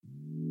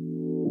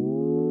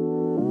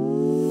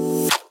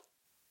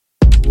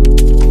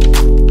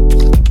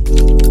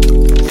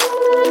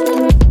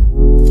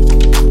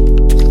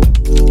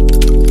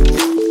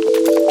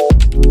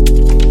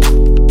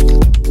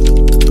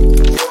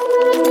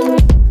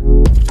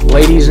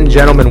Ladies and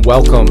gentlemen,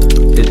 welcome.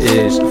 It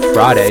is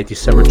Friday,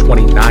 December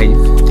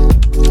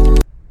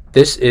 29th.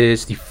 This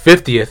is the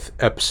 50th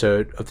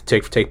episode of the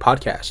Take for Take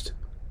podcast.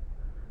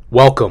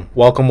 Welcome.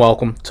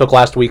 Took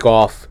last week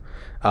off,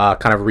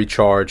 kind of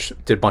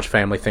recharged, did a bunch of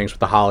family things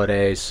with the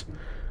holidays.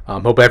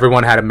 Hope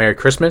everyone had a Merry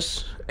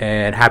Christmas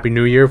and Happy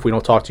New Year if we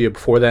don't talk to you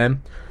before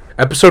then.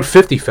 Episode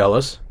 50,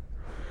 fellas.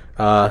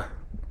 Come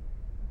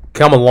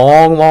a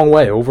long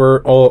way,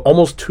 over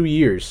almost 2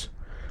 years.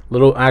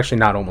 Actually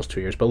not almost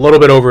 2 years, but a little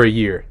bit over a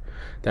year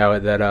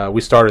that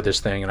we started this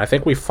thing, and I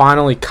think we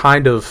finally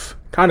kind of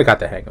got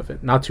the hang of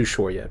it. Not too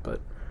sure yet, but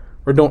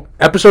we're doing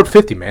episode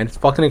 50, man. It's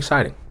fucking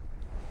exciting.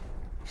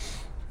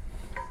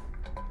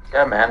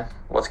 Yeah, man.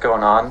 What's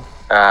going on?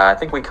 I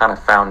think we kind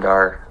of found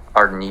our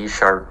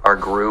niche, our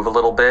groove a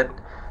little bit.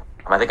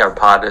 I think our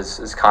pod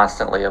is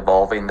constantly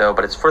evolving, though,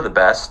 but it's for the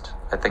best.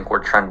 I think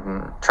we're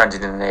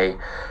trending in a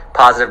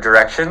positive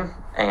direction,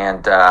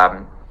 and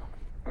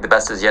the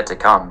best is yet to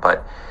come.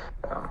 But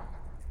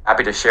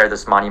happy to share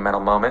this monumental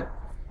moment,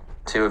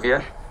 two of you,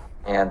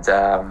 and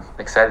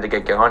excited to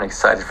get going.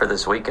 Excited for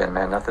this weekend,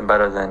 man. Nothing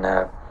better than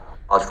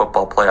college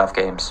football playoff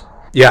games.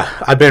 Yeah,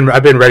 I've been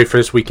ready for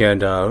this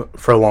weekend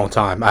for a long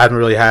time. I haven't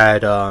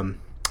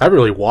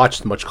really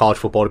watched much college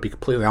football, to be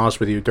completely honest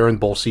with you, during the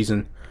bowl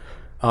season.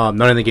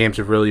 None of the games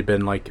have really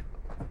been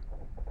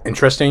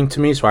interesting to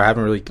me, so I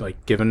haven't really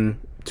given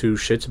two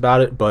shits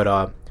about it.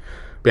 But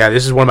yeah,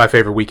 this is one of my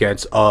favorite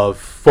weekends of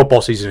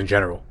football season in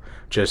general.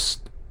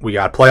 We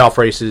got playoff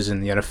races in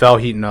the NFL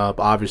heating up.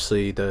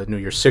 Obviously, the New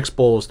Year's Six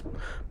Bowls,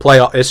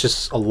 playoff. It's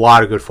just a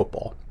lot of good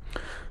football.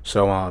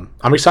 So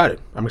I'm excited.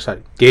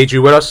 Gage,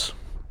 you with us?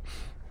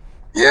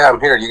 Yeah, I'm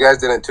here. You guys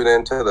didn't tune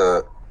into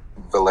the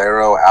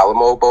Valero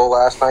Alamo Bowl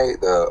last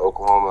night, the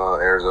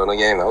Oklahoma-Arizona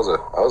game? That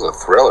was a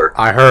thriller.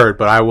 I heard,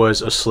 but I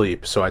was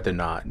asleep, so I did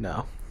not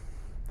know.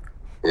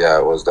 Yeah,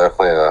 it was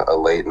definitely a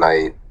late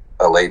night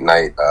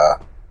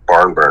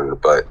barn burner,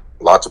 but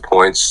lots of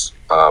points.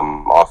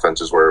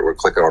 Offenses were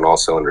clicking on all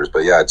cylinders. But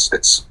yeah,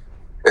 it's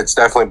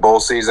definitely bowl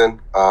season.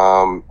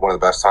 One of the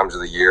best times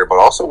of the year, but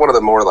also one of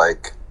the more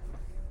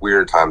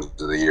weird times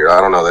of the year.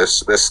 I don't know,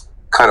 this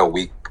kind of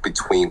week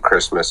between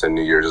Christmas and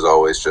New Year's is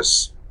always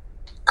just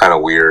kind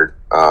of weird.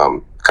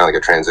 Kind of like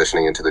a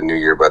transitioning into the new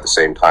year, but at the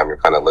same time you're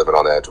kind of living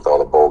on the edge with all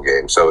the bowl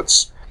games. So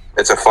it's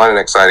a fun and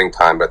exciting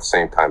time, but at the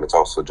same time it's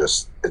also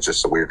just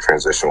a weird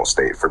transitional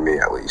state for me,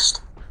 at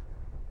least.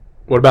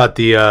 What about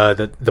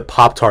the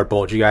Pop-Tart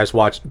Bowl? Did you guys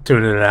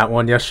tune into that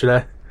one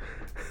yesterday?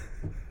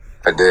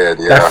 I did,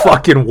 yeah. That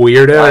fucking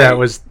weirdo that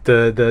was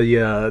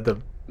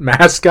the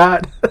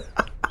mascot.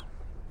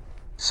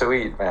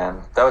 Sweet,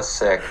 man. That was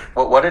sick.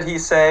 What did he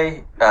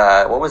say?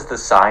 What was the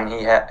sign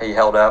he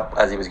held up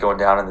as he was going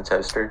down in the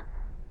toaster?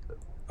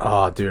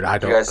 Oh, dude, I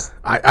don't.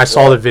 I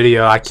saw the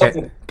video. I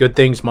can't. Good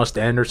things must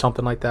end or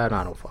something like that.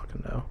 I don't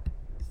fucking know.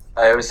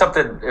 It was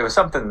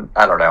something.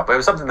 I don't know, but it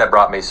was something that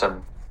brought me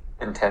some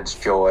intense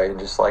joy and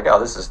just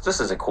this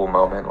is a cool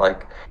moment.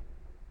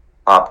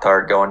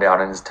 Pop-Tart going down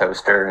in his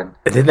toaster, and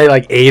then they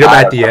ate him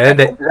at the end.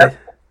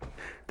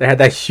 They had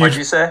that huge. What'd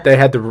you say? They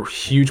had the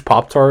huge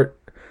Pop-Tart.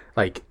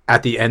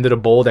 At the end of the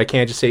bowl, I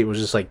can't just say it was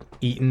just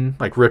eating,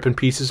 ripping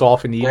pieces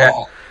off and eating.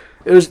 Yeah.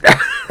 It was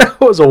that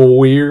was a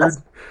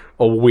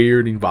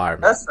weird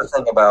environment. That's the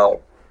thing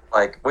about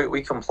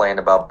we complained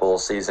about bowl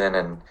season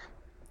and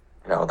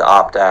the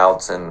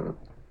opt-outs and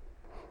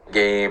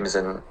games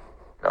and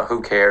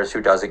who cares,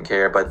 who doesn't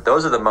care, but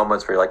those are the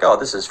moments where you're oh,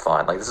 this is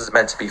fun. This is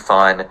meant to be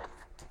fun.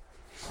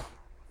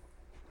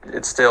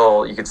 It's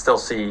still, you can still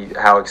see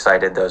how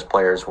excited those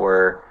players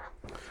were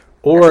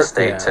at the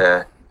state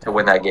to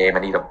win that game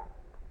and eat a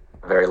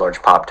very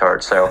large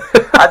Pop-Tart. So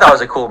I thought it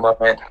was a cool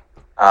moment.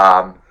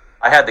 I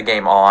had the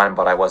game on,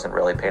 but I wasn't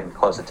really paying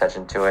close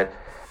attention to it.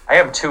 I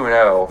am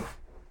 2-0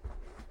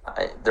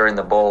 during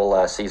the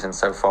bowl season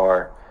so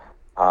far.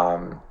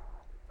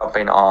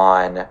 Jumping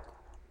on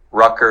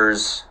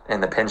Rutgers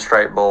in the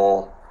Pinstripe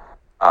Bowl.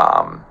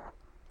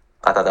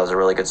 I thought that was a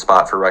really good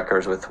spot for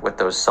Rutgers with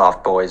those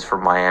soft boys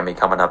from Miami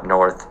coming up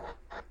north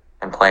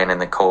and playing in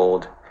the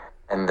cold.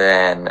 And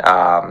then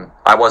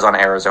I was on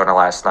Arizona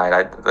last night.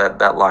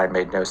 That line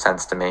made no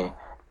sense to me,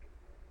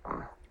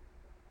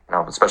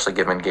 especially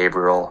given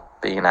Gabriel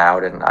being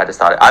out. And I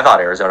thought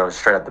Arizona was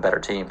straight up the better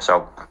team.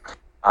 So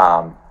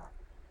I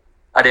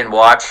didn't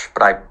watch,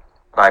 but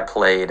I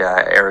played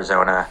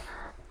Arizona.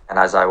 And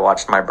as I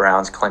watched my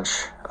Browns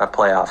clinch a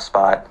playoff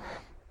spot,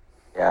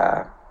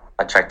 yeah,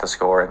 I checked the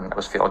score and it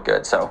was feeling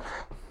good. So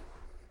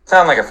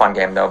sounded like a fun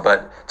game, though,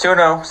 but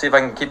 2-0, see if I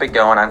can keep it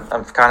going.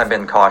 I've kind of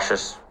been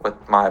cautious with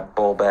my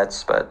bowl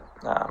bets, but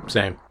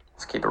same.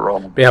 Let's keep it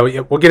rolling. Yeah,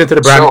 we'll get into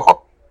the Browns.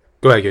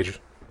 Go ahead, Gage.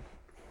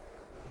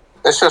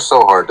 It's just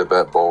so hard to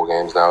bet bowl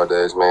games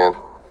nowadays, man.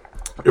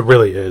 It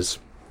really is.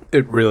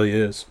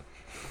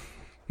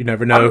 You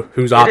never know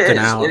who's opting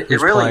out,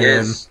 who's really playing.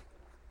 Is.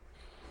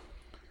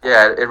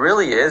 Yeah, it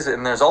really is.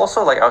 And there's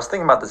also, I was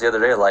thinking about this the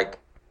other day,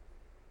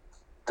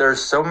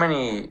 there's so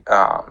many,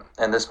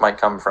 and this might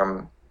come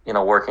from,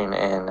 working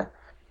in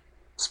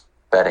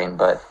betting,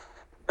 but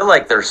feel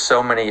like there's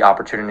so many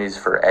opportunities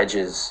for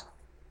edges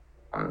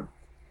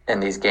in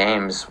these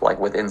games, like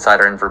with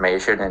insider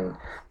information, and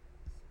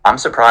I'm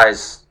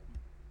surprised,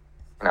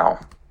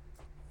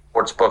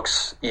 sports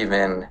books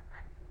even,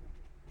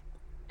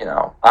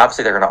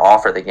 obviously they're going to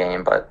offer the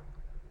game, but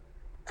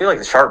I feel like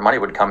the sharp money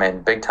would come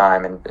in big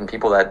time, and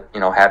people that,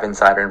 have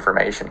insider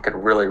information could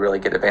really, really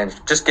get advantage,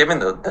 just given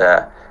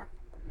the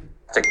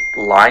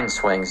line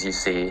swings you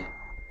see.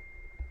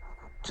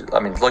 I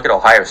mean, look at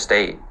Ohio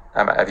State.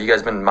 Have you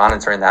guys been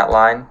monitoring that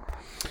line?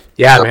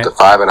 Yeah, it's man. Up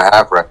to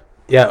 5.5, right?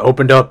 Yeah,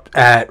 opened up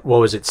at,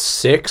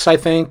 6, I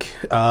think.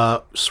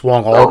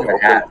 Swung all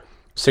 6.5.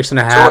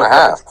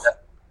 2.5.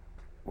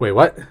 Wait,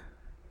 what?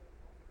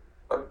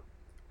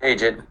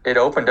 Gage, it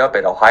opened up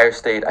at Ohio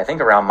State, I think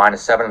around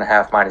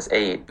 -7.5,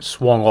 -8.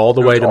 Swung all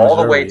the way to all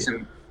Missouri. the way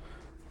to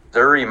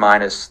Missouri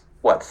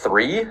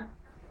 -3?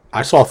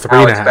 I saw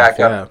 3.5. Back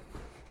up.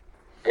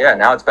 Yeah,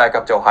 now it's back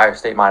up to Ohio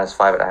State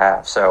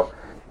 -5.5. So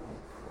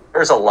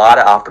there's a lot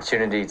of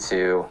opportunity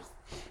to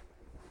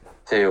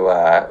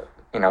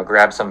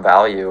grab some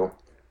value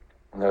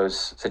in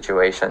those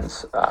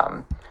situations.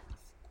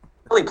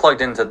 Really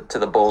plugged into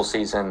the bowl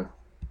season.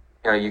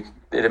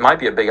 It might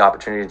be a big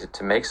opportunity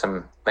to make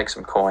some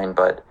coin,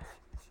 but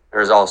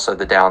there's also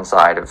the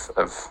downside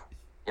of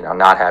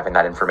not having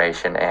that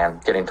information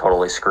and getting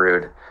totally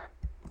screwed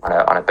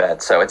on a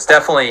bet. So it's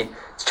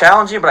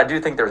challenging, but I do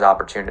think there's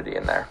opportunity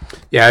in there.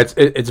 Yeah,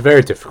 it's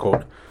very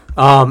difficult.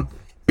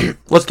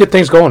 Let's get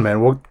things going,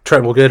 man.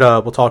 Trent,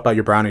 we'll talk about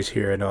your brownies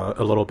here in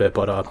a little bit,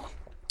 but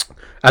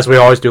as we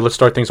always do, let's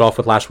start things off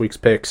with last week's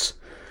picks.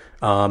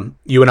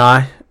 You and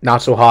I,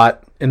 not so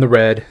hot in the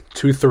red,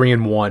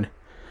 2-3-1.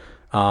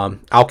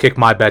 I'll kick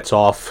my bets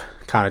off,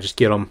 kind of just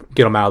get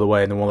them out of the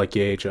way, and then we'll let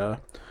Gage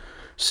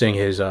sing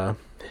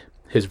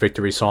his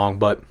victory song.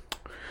 But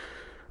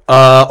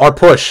our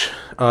push,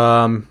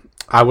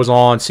 I was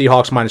on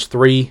Seahawks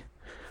 -3.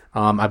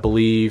 I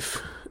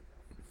believe.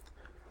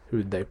 Who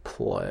did they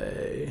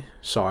play?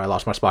 Sorry, I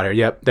lost my spot here.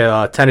 Yep,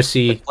 the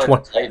Tennessee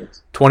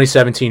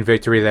 2017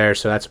 victory there,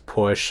 so that's a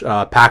push.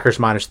 Packers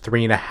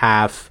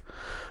 -3.5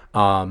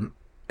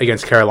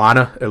 against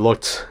Carolina. It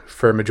looked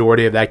for a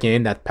majority of that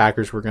game that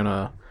Packers were going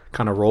to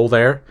kind of roll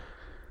there.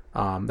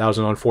 That was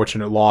an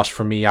unfortunate loss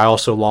for me. I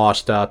also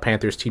lost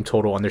Panthers team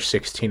total under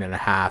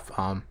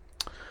 16.5.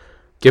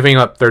 Giving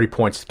up 30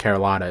 points to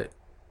Carolina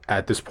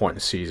at this point in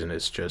the season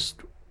is just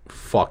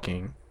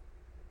fucking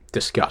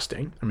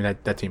disgusting. I mean,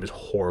 that team is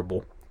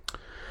horrible.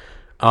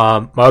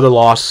 My other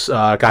loss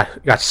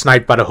got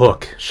sniped by the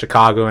hook.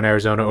 Chicago and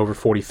Arizona over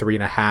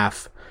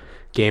 43.5.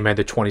 Game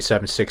ended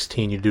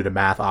 27-16. You do the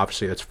math,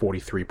 obviously that's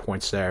 43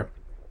 points there.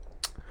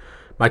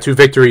 My two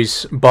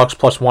victories, Bucks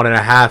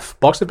 +1.5.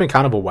 Bucks have been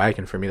kind of a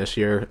wagon for me this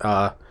year,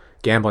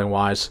 gambling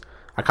wise.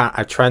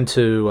 I tend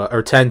to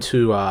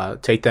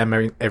take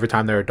them every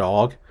time they're a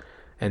dog,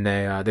 and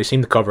they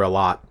seem to cover a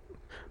lot.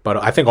 But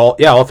I think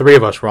all three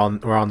of us were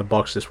on the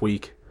Bucks this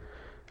week.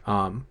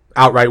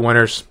 Outright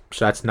winners,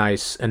 so that's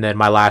nice. And then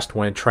my last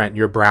win, Trent,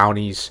 your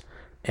Brownies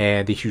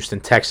and the Houston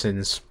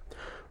Texans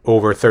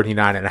over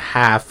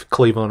 39.5.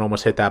 Cleveland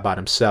almost hit that by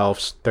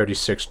themselves.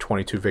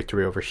 36-22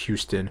 victory over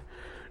Houston.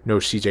 No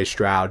C.J.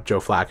 Stroud. Joe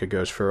Flacco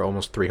goes for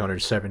almost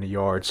 370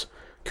 yards.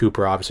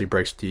 Cooper obviously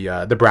breaks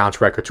the Browns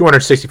record,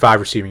 265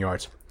 receiving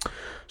yards.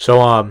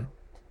 So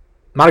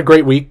not a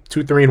great week.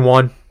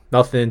 2-3-1.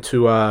 Nothing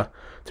to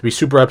be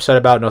super upset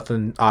about.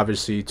 Nothing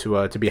obviously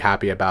to be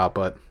happy about,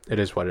 but it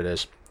is what it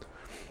is.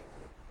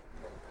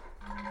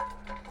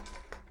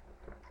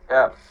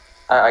 Yeah,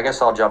 I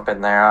guess I'll jump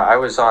in there. I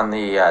was on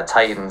the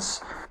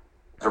Titans.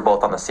 We're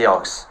both on the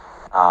Seahawks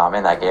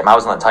in that game. I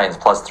was on the Titans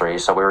 +3,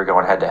 so we were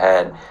going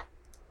head-to-head.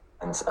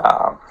 And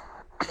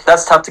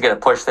that's tough to get a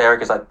push there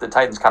because the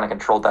Titans kind of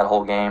controlled that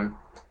whole game.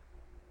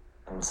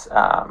 And,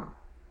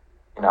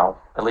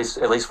 at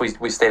least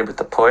we stayed with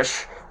the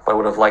push, but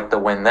would have liked the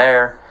win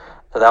there.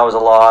 So that was a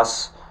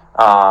loss.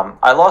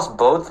 I lost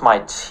both my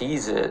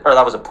teases, or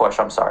that was a push,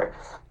 I'm sorry.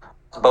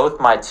 Both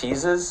my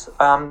teases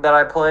that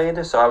I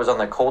played. So I was on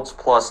the Colts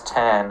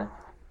 +10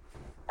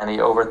 and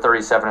the over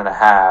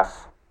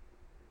 37.5.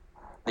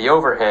 The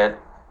over hit,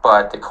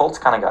 but the Colts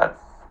kind of got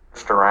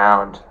pushed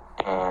around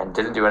and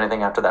didn't do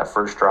anything after that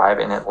first drive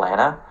in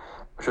Atlanta,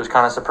 which was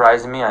kind of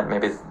surprising me.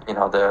 Maybe,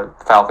 the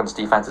Falcons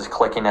defense is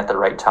clicking at the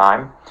right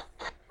time,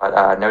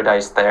 but no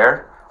dice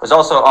there. I was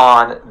also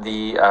on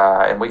the,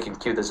 and we can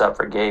cue this up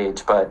for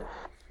Gage, but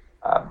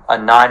a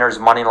Niners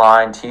money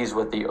line tease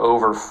with the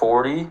over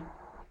 40.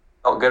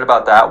 Felt good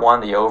about that one.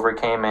 The over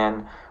came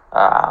in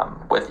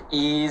with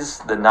ease.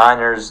 The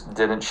Niners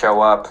didn't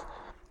show up.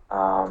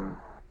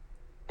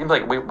 Seems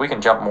like we can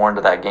jump more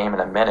into that game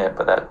in a minute,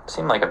 but that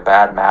seemed like a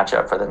bad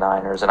matchup for the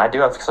Niners, and I do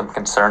have some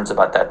concerns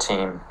about that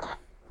team. I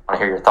want to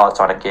hear your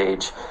thoughts on it,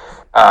 Gage.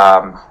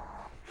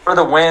 For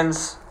the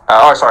wins,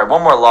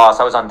 one more loss.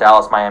 I was on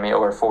Dallas-Miami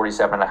over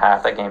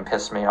 47.5. That game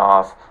pissed me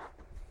off.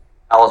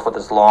 Dallas with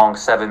this long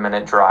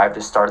 7-minute drive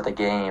to start the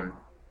game.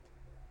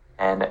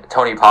 And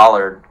Tony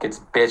Pollard gets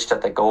bitched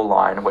at the goal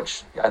line,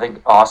 which I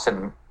think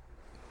Austin,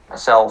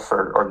 myself,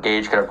 or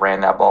Gage could have ran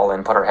that ball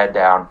in, put her head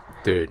down.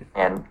 dude.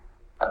 And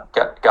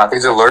got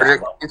he's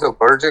allergic. He's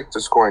allergic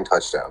to scoring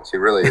touchdowns. He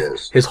really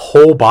is. His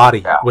whole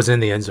body was in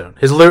the end zone.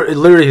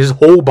 Literally his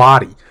whole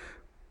body,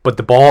 but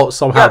the ball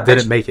somehow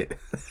didn't make it.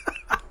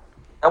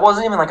 That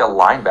wasn't even like a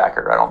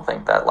linebacker. I don't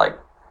think that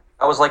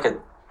was like a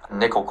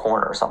nickel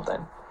corner or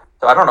something.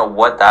 So I don't know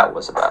what that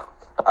was about.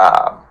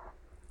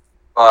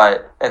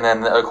 And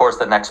then of course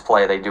the next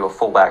play they do a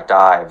fullback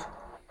dive,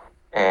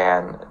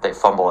 and they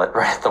fumble it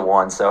right at the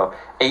 1. So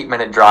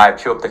 8-minute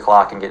drive, chew up the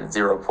clock, and get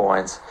 0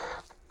 points.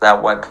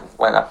 That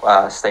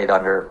stayed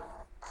under.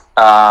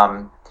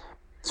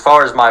 As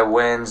far as my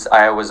wins,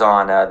 I was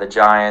on the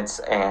Giants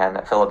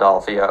and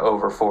Philadelphia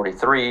over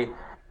 43.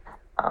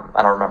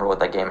 I don't remember what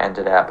that game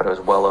ended at, but it was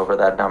well over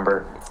that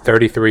number.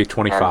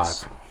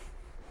 33-25.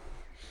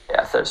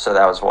 Yeah, so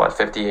that was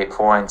 58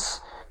 points.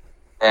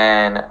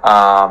 And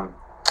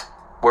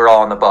we're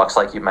all in the Bucks,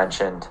 like you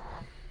mentioned.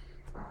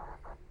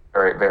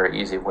 Very, very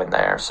easy win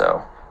there.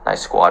 So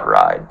nice squad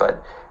ride.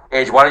 But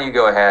Gage, why don't you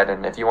go ahead,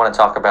 and if you want to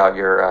talk about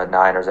your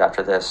Niners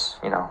after this,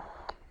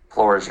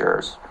 floor is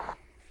yours.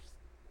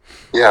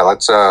 Yeah,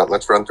 let's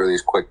run through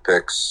these quick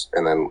picks,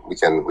 and then we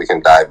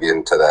can dive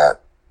into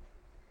that.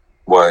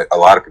 What a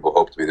lot of people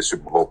hope to be the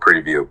Super Bowl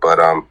preview, but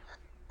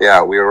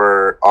yeah, we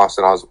were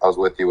Austin. I was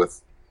with you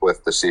with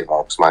the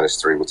Seahawks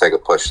 -3. We'll take a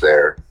push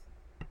there.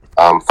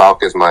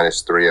 Falcons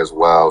 -3 as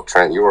well.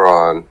 Trent, you were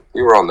on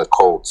the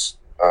Colts,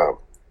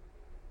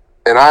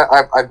 and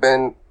I've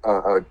been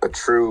a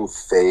true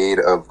fade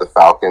of the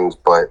Falcons,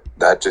 but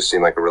that just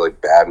seemed like a really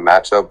bad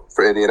matchup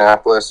for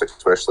Indianapolis,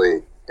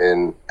 especially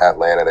in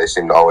Atlanta. They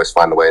seem to always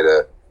find a way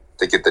to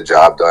get the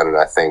job done, and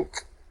I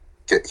think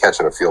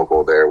catching a field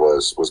goal there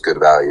was good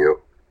value.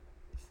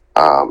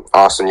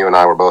 Austin, you and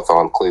I were both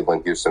on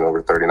Cleveland, Houston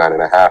over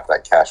 39.5.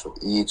 That cash with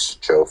each.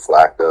 Joe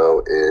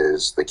Flacco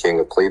is the king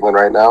of Cleveland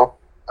right now.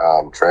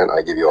 Trent,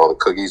 I give you all the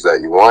cookies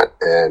that you want,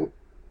 and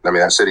I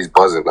mean that city's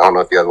buzzing. I don't know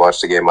if you guys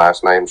watched the game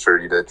last night. I'm sure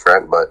you did,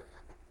 Trent, but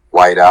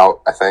white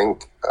out, I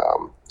think.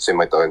 Seemed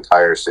like the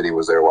entire city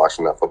was there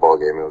watching that football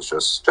game. It was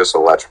just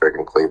electric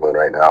in Cleveland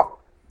right now.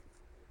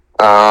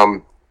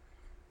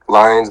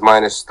 Lions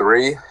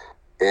 -3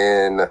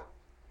 in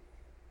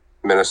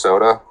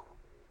Minnesota.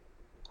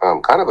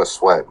 Kind of a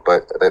sweat,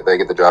 but they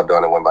get the job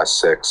done and win by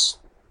 6.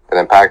 And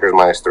then Packers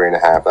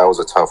 -3.5. That was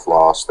a tough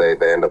loss. They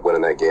end up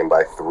winning that game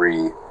by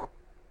 3.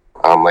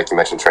 Like you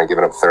mentioned, Trent,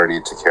 giving up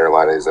 30 to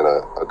Carolina isn't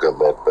a good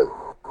look, but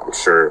I'm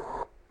sure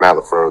Matt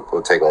LaFleur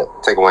will take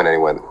a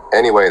win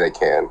any way they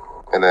can.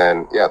 And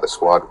then, yeah, the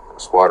squad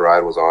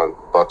ride was on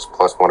Bucks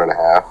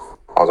 +1.5.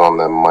 I was on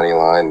the money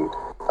line.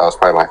 That was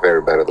probably my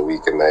favorite bet of the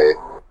week, and they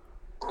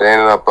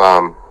ended up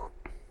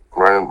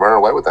running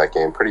away with that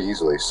game pretty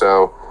easily.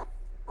 So,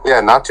 yeah,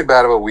 not too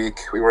bad of a week.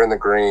 We were in the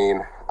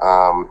green.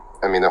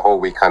 I mean, the whole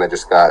week kind of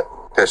just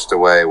got pissed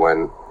away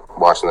when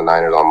watching the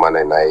Niners on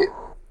Monday night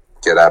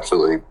get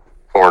absolutely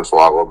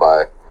hornswoggled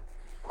by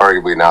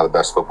arguably now the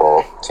best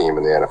football team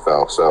in the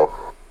NFL. So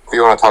if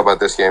you want to talk about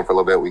this game for a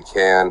little bit, we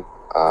can.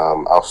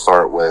 I'll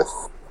start with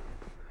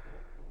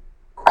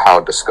how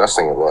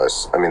disgusting it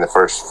was. I mean, the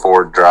first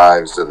 4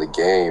 drives of the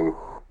game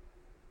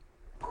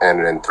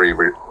ended in three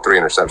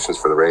interceptions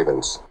for the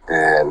Ravens.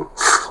 And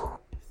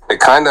it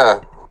kind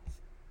of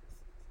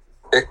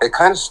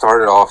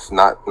started off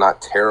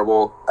not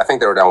terrible. I think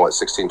they were down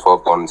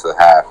 16-12 going into the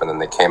half, and then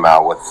they came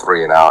out with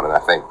 3 and out, and I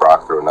think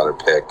Brock threw another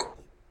pick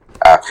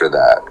after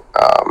that.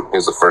 He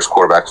was the first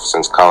quarterback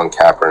since Colin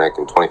Kaepernick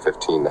in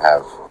 2015 to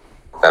have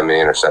that many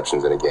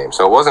interceptions in a game.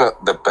 So it wasn't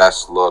the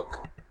best look.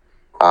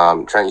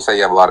 Trent, you say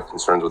you have a lot of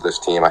concerns with this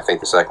team. I think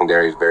the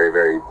secondary is very,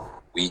 very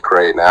weak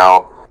right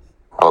now.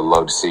 I would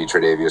love to see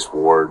Tre'Davious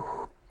Ward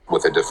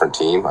with a different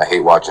team. I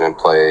hate watching him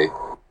play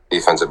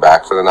defensive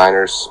back for the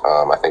Niners.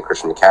 I think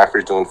Christian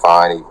McCaffrey's doing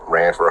fine. He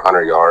ran for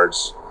 100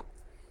 yards,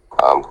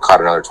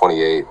 caught another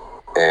 28,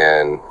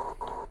 and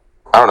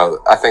I don't know.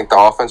 I think the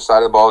offense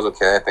side of the ball is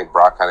okay. I think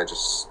Brock kind of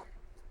just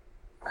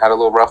had a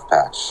little rough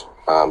patch.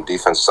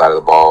 Defense side of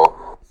the ball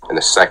and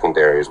the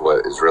secondary is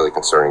what is really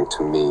concerning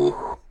to me.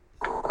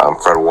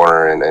 Fred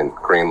Warner and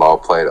Greenlaw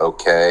played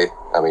okay.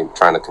 I mean,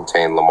 trying to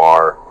contain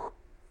Lamar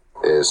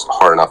is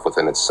hard enough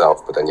within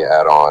itself, but then you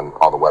add on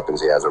all the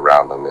weapons he has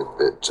around him,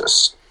 it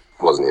just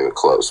wasn't even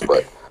close.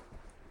 But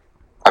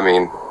I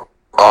mean,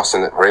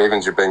 Austin,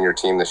 Ravens, you've been your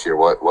team this year.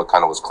 What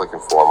kind of was clicking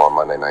for them on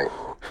Monday night?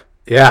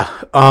 Yeah,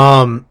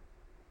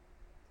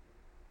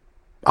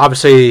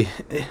 obviously,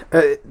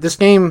 this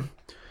game.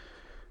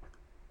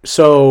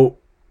 So,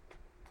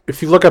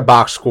 if you look at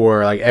box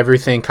score, like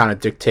everything kind of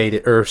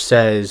dictated or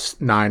says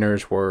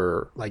Niners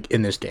were like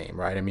in this game,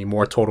 right? I mean,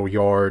 more total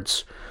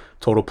yards,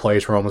 total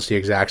plays were almost the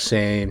exact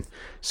same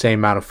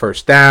amount of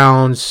first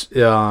downs,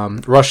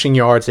 rushing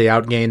yards. They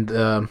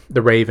outgained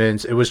the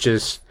Ravens. It was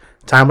just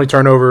timely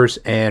turnovers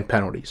and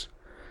penalties.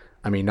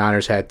 I mean,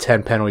 Niners had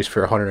 10 penalties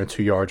for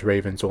 102 yards.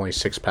 Ravens only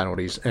 6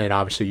 penalties, and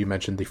obviously you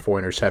mentioned the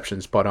 4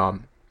 interceptions. But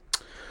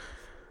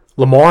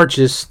Lamar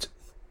just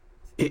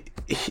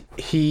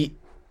he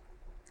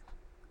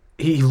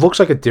looks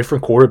like a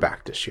different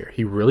quarterback this year.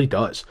 He really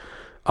does.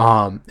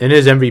 In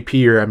his MVP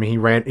year, I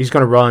mean, he's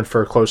going to run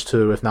for close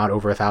to, if not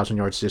over 1,000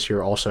 yards this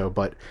year also.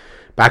 But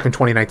back in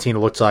 2019, it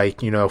looked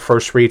like,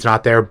 first read's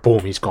not there,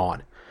 boom, he's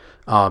gone.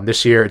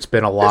 This year, it's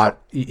been a lot.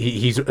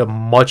 He's a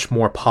much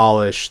more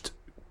polished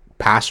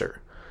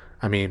passer.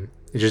 I mean,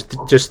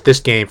 just this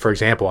game, for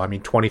example, I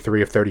mean,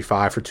 23 of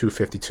 35 for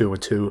 252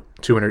 and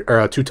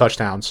two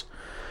touchdowns,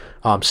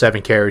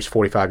 7 carries,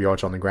 45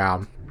 yards on the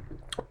ground.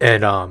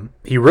 And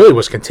he really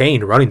was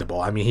contained running the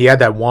ball. I mean, he had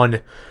that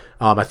one,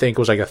 I think it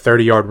was like a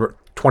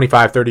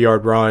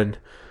 30-yard run,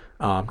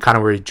 kind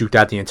of where he juked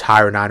out the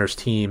entire Niners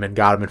team and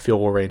got him in field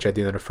goal range at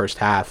the end of the first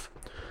half.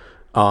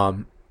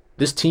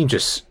 This team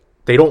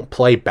they don't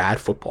play bad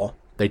football.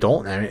 They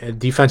don't. I mean,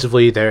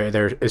 defensively,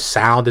 they're as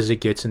sound as it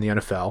gets in the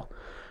NFL.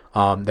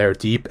 They're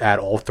deep at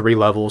all 3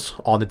 levels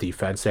on the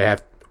defense. They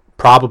have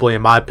probably,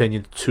 in my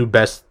opinion, the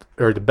best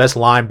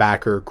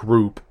linebacker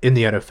group in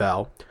the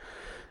NFL.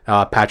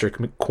 Patrick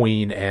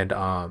McQueen and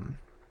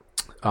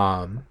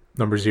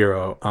number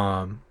 0.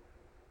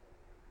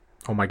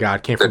 Oh my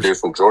God, came from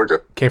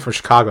Georgia. Came from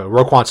Chicago.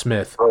 Roquan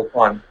Smith.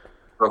 Roquan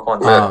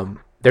Smith.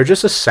 They're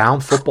just a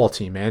sound football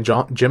team, man.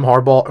 John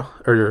Harbaugh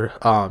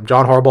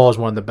is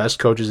one of the best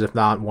coaches, if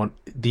not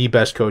the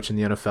best coach in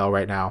the NFL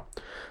right now.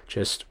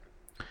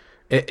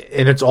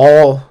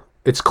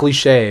 It's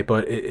cliche,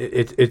 but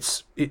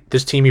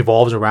this team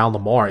evolves around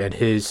Lamar and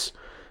his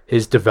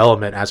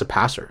development as a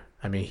passer.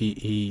 I mean,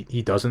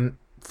 he doesn't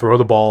throw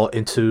the ball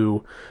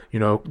into,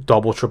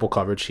 double, triple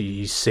coverage.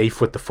 He's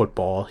safe with the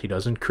football. He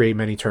doesn't create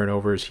many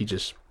turnovers. He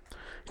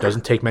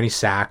doesn't take many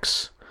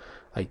sacks.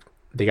 Like,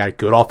 they got a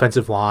good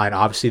offensive line.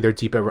 Obviously, they're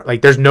deep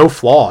at, there's no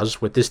flaws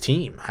with this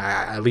team.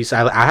 At least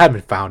I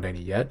haven't found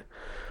any yet.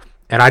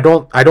 And I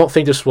don't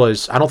think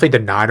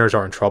the Niners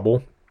are in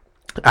trouble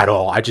at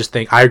all. I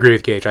agree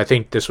with Gage. I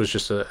think this was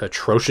just an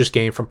atrocious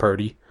game from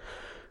Purdy.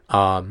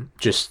 I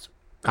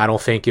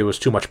don't think it was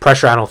too much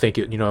pressure. I don't think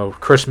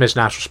Christmas,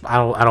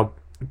 national. I don't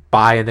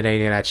buy into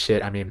any of that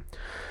shit. I mean,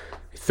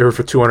 he threw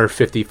for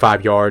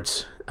 255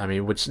 yards. I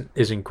mean, which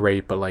isn't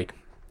great, but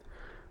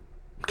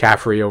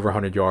McCaffrey over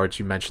 100 yards.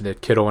 You mentioned it.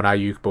 Kittle and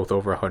Ayuk both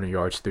over 100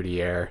 yards through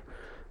the air.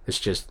 It's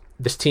just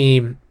this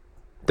team.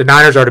 The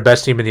Niners are the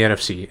best team in the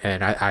NFC,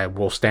 and I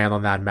will stand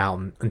on that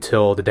mountain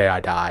until the day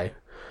I die.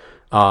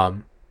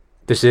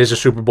 This is a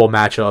Super Bowl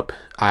matchup.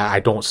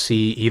 I don't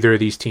see either of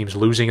these teams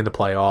losing in the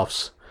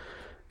playoffs.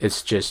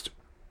 It's just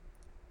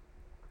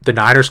the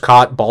Niners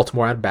caught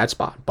Baltimore at a bad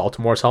spot.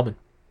 Baltimore's humming,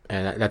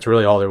 and that's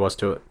really all there was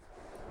to it.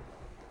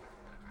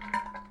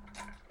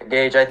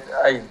 Gage,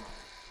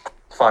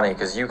 funny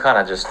because you kind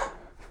of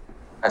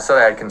I said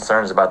I had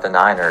concerns about the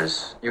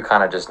Niners. You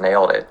kind of just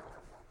nailed it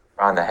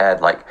on the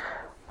head.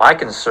 My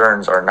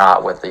concerns are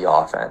not with the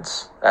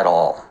offense at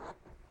all.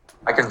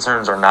 My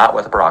concerns are not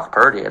with Brock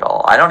Purdy at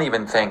all. I don't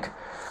even think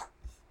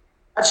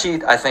that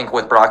sheet, I think,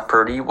 with Brock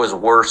Purdy was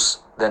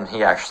worse than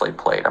he actually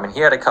played. I mean, he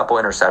had a couple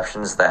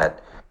interceptions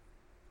that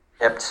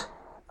tipped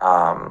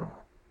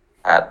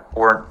that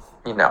weren't,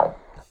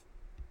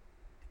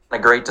 a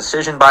great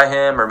decision by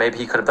him, or maybe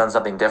he could have done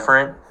something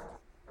different.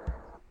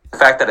 The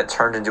fact that it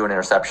turned into an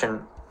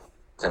interception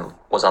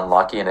was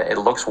unlucky, and it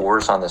looks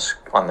worse on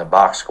the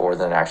box score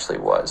than it actually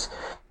was.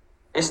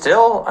 They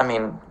still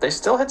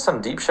hit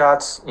some deep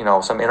shots,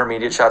 some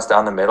intermediate shots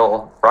down the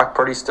middle. Brock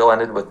Purdy still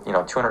ended with,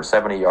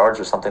 270 yards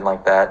or something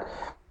like that.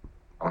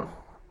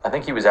 I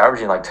think he was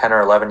averaging 10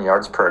 or 11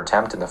 yards per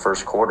attempt in the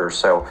first quarter.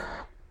 So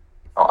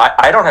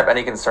I don't have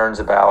any concerns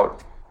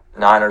about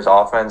Niners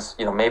offense.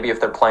 Maybe if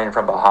they're playing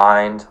from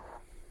behind,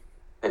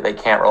 they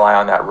can't rely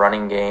on that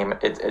running game.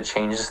 It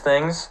changes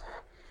things.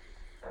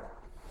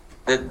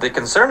 The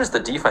concern is the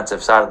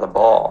defensive side of the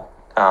ball.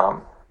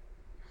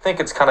 I think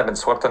it's kind of been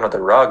swept under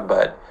the rug,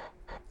 but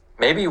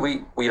maybe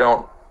we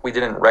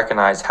didn't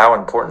recognize how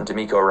important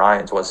D'Amico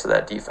Ryans was to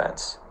that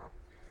defense,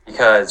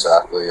 because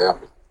exactly, yeah.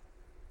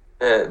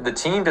 The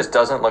team just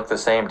doesn't look the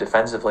same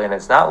defensively, and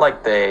it's not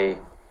like they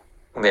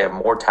have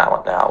more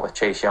talent now with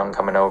Chase Young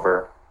coming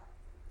over,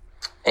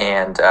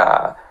 and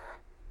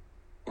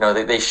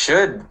they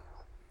should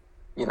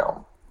be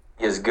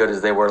as good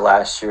as they were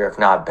last year, if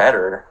not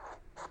better.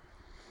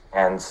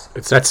 And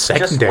it's that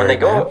secondary. When they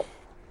go,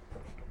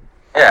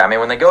 yeah, I mean,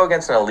 when they go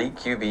against an elite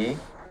QB,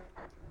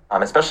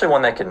 especially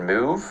one that can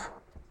move,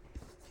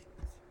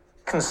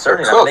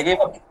 concerning. I mean,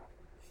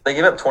 they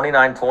gave up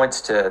 29 points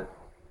to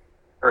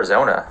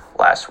Arizona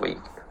last week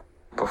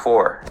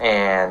before,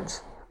 and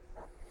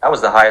that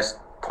was the highest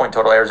point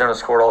total Arizona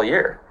scored all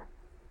year.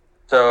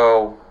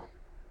 So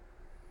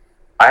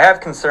I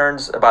have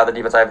concerns about the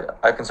defense. I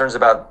have concerns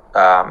about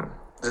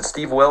is it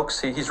Steve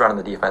Wilkes? He's running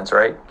the defense,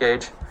 right,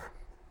 Gage?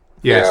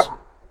 Yes. Yeah.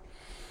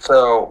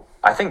 So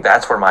I think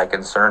that's where my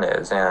concern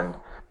is, and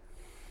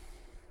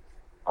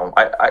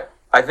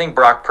I think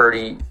Brock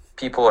Purdy,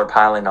 people are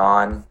piling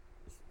on.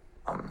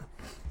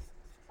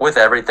 With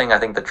everything, I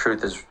think the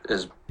truth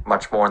is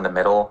much more in the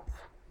middle.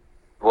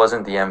 He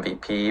wasn't the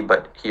MVP,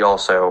 but he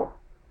also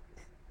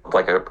looked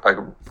like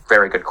a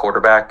very good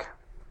quarterback,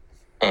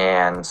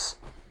 and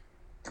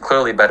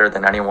clearly better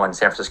than anyone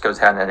San Francisco's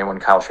had and anyone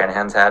Kyle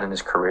Shanahan's had in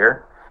his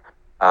career.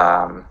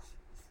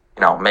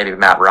 Maybe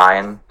Matt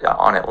Ryan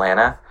on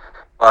Atlanta.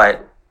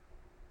 But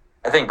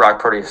I think Brock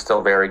Purdy is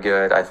still very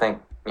good. I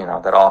think,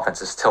 that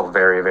offense is still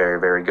very, very,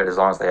 very good as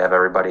long as they have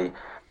everybody.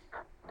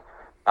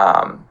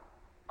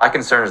 My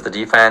concern is the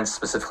defense,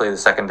 specifically the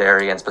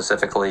secondary, and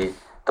specifically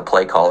the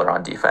play caller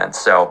on defense.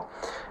 So,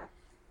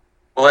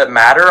 will it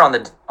matter in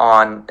the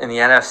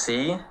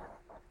NFC?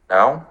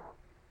 No.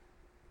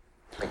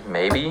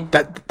 Maybe.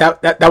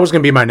 That was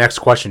going to be my next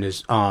question.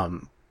 Is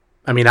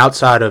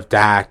outside of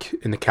Dak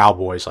and the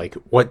Cowboys,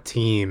 what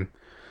team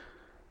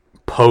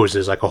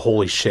poses a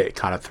holy shit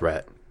kind of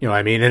threat? You know what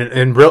I mean?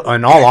 And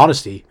in all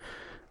honesty,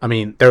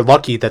 they're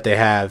lucky that they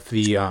have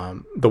the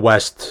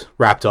West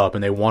wrapped up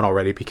and they won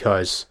already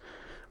because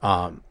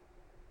the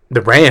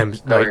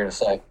Rams. What you're gonna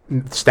say?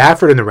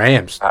 Stafford and the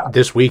Rams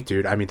this week,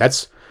 dude.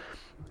 That's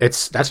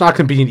not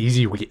going to be an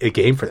easy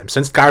game for them.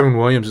 Since Kyron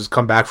Williams has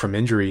come back from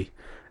injury,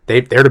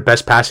 they're the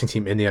best passing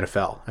team in the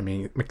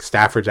NFL.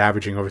 Stafford's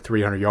averaging over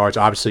 300 yards.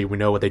 Obviously, we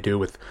know what they do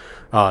with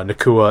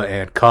Nakua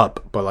and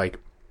Kupp, but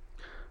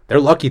they're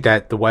lucky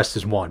that the West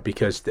has won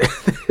because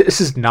this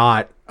is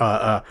not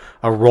a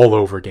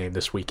rollover game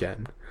this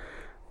weekend.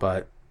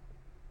 But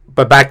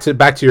back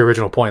to your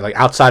original point,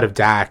 outside of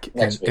Dak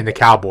and the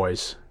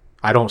Cowboys,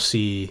 I don't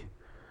see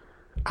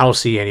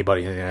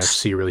anybody in the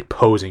NFC really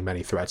posing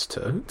many threats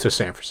to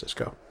San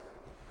Francisco.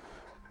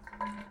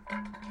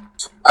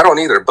 I don't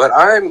either, but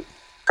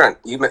Trent,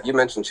 you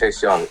mentioned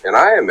Chase Young, and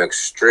I am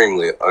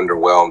extremely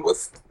underwhelmed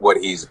with what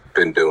he's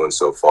been doing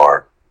so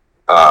far.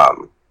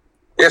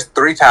 He has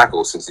 3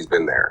 tackles since he's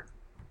been there.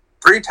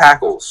 3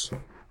 tackles.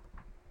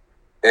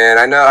 And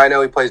I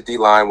know he plays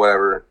D-line,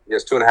 whatever. He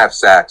has 2.5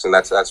 sacks, and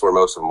that's where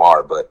most of them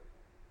are. But,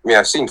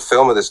 I've seen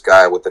film of this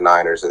guy with the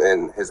Niners,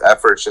 and his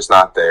effort's just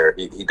not there.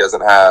 He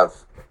doesn't have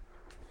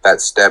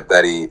that step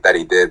that he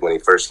did when he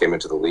first came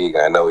into the league.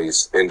 I know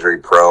he's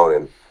injury-prone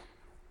and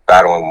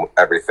battling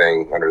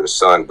everything under the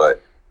sun,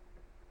 but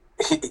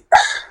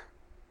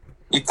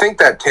you'd think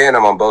that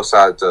tandem on both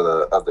sides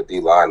of the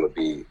D-line would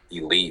be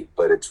elite,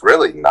 but it's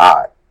really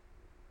not.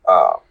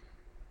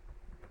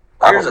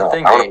 Here's the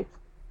thing, Gage.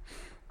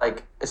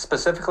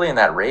 Specifically in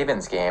that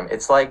Ravens game,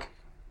 it's not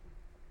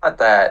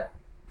that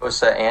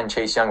Bosa and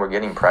Chase Young were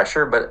getting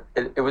pressure, but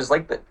it was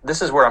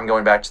this is where I'm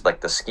going back to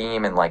the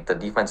scheme and the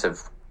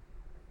defensive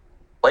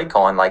play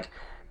calling.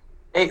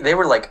 They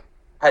were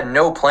had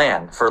no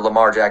plan for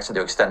Lamar Jackson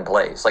to extend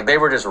plays. They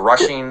were just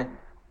rushing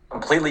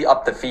completely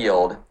up the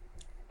field,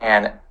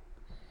 and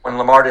when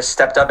Lamar just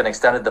stepped up and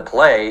extended the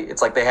play,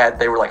 it's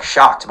they were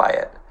shocked by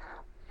it.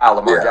 Wow,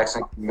 Lamar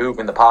Jackson can move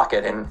in the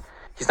pocket, and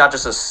he's not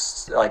just a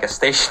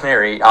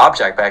stationary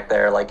object back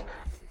there,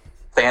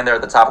 stand there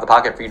at the top of the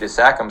pocket for you to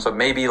sack him. So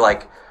maybe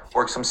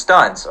work some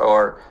stunts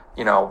or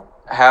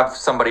have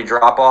somebody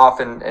drop off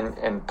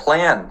and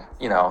plan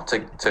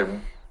to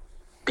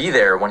be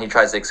there when he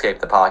tries to escape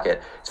the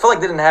pocket. I feel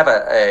they didn't have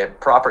a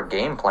proper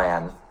game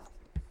plan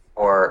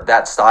or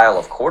that style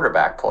of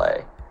quarterback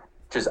play,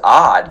 which is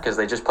odd because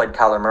they just played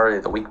Kyler Murray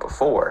the week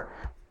before.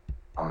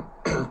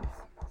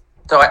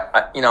 So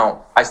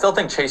I still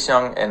think Chase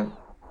Young, and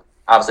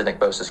obviously Nick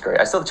Bosa is great.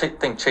 I still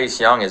think Chase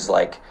Young is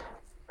watch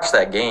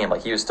that game.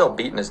 He was still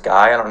beating his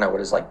guy. I don't know what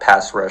his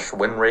pass rush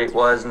win rate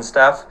was and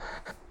stuff,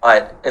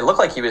 but it looked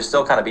like he was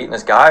still kind of beating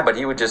his guy. But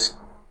he would just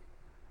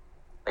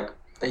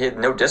he had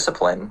no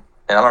discipline,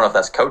 and I don't know if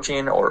that's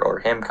coaching or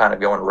him kind of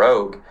going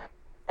rogue.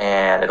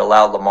 And it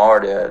allowed Lamar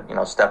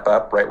to step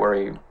up right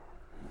where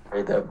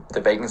the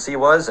vacancy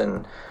was,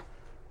 and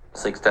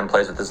extend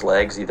plays with his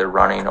legs, either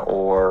running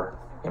or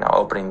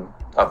opening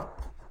up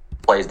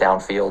plays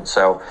downfield.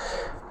 So.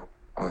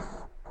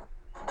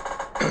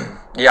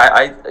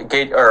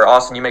 Gage or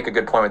Austin, you make a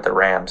good point with the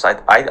Rams.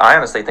 I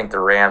honestly think the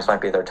Rams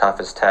might be their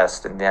toughest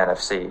test in the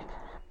NFC.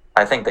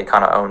 I think they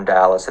kind of own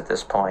Dallas at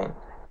this point.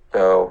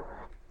 So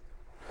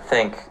I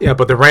think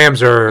but the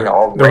Rams are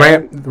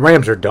the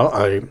Rams are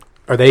done.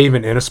 Are they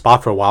even in a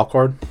spot for a wild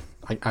card?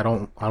 I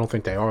don't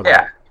think they are.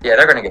 Yeah,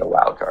 they're going to get a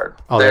wild card.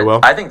 Oh, they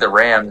will. I think the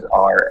Rams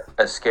are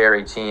a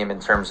scary team in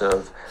terms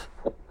of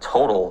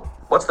total.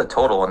 What's the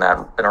total in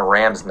a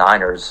Rams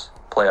Niners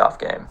playoff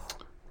game?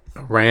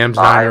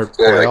 Rams-Niners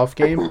playoff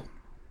game?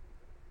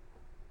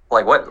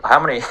 What? How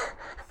many?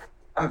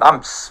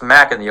 I'm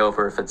smacking the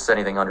over if it's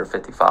anything under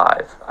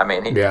 55.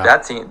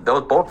 That team,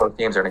 both those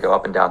teams are going to go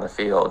up and down the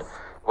field.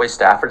 The way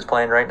Stafford's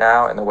playing right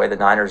now and the way the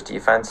Niners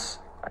defense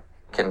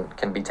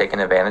can be taken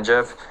advantage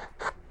of,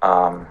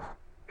 I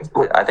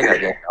think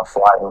that game will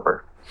fly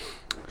over.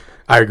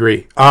 I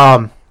agree. We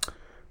got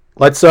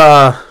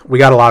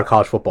a lot of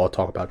college football to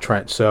talk about,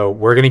 Trent, so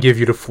we're going to give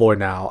you the floor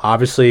now.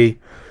 Obviously,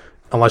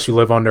 unless you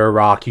live under a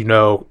rock,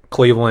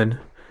 Cleveland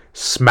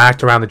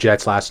smacked around the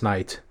Jets last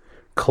night,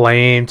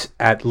 claimed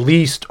at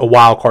least a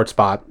wild card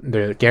spot,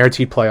 the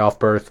guaranteed playoff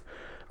berth.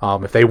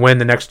 If they win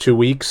the next 2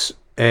 weeks,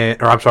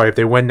 if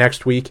they win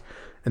next week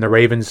and the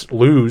Ravens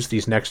lose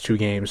these next 2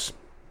 games,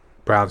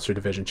 Browns are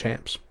division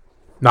champs.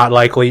 Not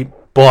likely,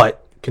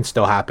 but can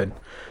still happen.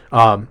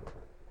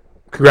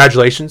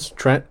 Congratulations,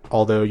 Trent,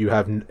 although you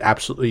have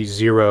absolutely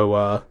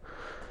zero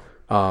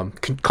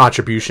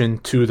contribution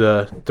to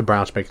the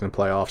Browns making the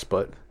playoffs.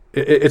 But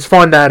it's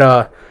fun that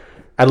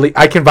at least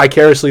I can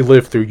vicariously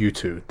live through you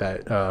two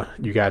that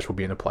you guys will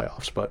be in the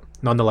playoffs. But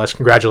nonetheless,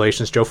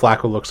 congratulations. Joe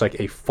Flacco looks like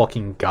a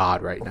fucking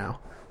god right now.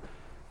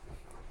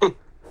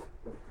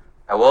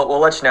 We'll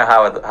let you know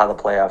how the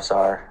playoffs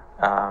are.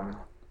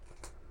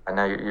 I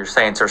know your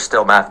Saints are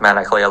still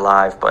mathematically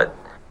alive, but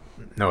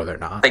no, they're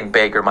not. I think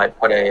Baker might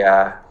put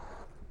a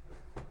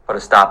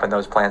stop in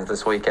those plans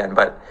this weekend.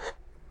 But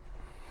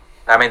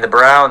I mean, the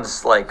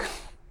Browns, like,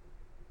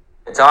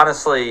 it's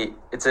honestly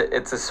it's a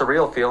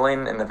surreal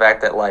feeling in the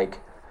fact that, like,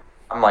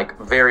 I'm like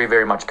very,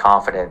 very much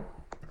confident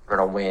we're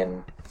gonna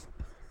win,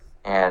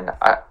 and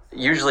I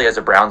usually as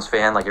a Browns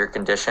fan, like, you're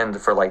conditioned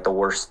for like the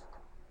worst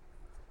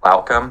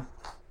outcome.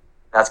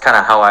 That's kind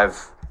of how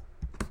I've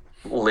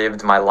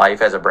lived my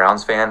life as a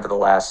Browns fan for the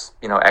last,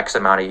 X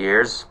amount of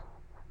years.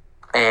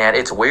 And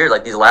it's weird.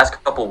 Like, these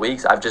last couple of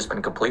weeks, I've just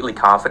been completely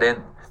confident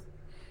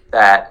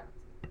that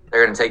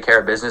they're going to take care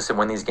of business and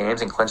win these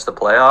games and clinch the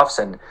playoffs.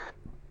 And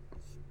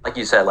like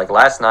you said, like,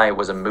 last night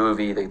was a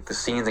movie. The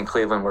scenes in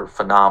Cleveland were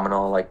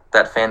phenomenal. Like,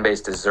 that fan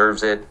base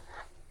deserves it.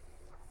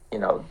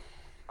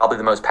 Probably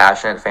the most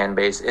passionate fan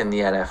base in the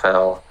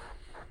NFL.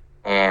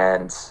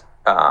 And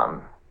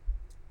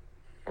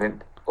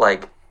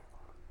like,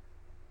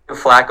 give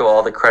Flacco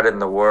all the credit in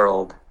the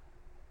world.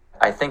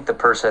 I think the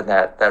person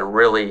that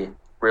really,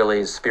 really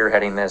is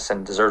spearheading this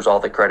and deserves all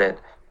the credit,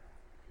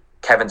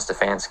 Kevin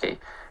Stefanski.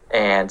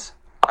 And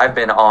I've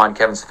been on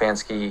Kevin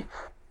Stefanski,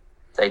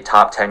 a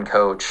top 10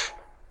 coach,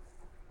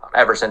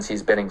 ever since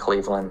he's been in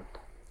Cleveland.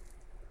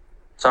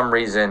 For some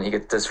reason, he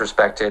gets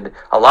disrespected.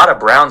 A lot of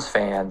Browns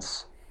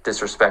fans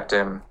disrespect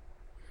him,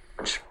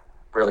 which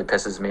really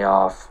pisses me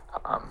off.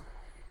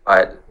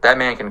 But that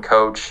man can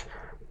coach.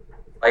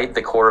 Despite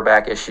the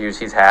quarterback issues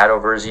he's had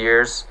over his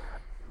years,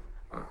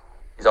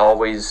 he's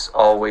always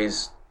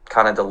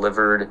kind of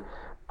delivered,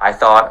 I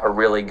thought, a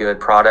really good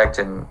product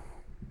and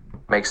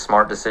makes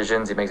smart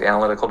decisions. He makes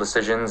analytical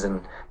decisions,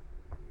 and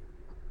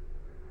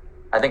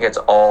I think it's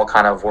all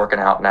kind of working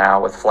out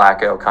now with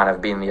Flacco kind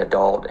of being the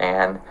adult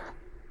and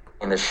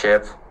in the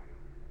ship.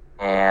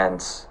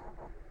 And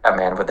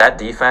man, with that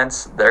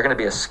defense, they're going to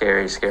be a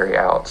scary, scary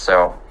out.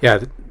 So yeah,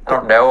 I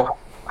don't know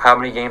how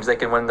many games they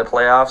can win in the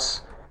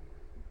playoffs.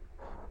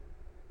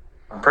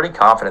 I'm pretty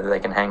confident that they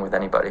can hang with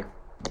anybody.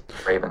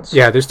 Ravens.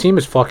 Yeah, this team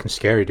is fucking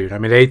scary, dude. I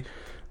mean,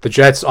 the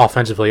Jets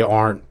offensively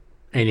aren't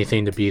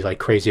anything to be like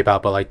crazy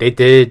about, but like they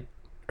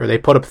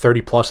put up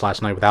 30 plus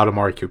last night without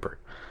Amari Cooper.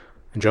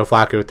 And Joe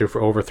Flacco threw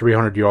for over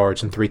 300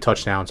 yards and 3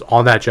 touchdowns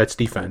on that Jets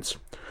defense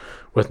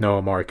with no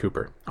Amari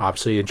Cooper.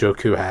 Obviously,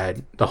 Njoku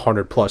had the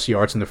 100 plus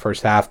yards in the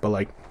first half,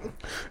 or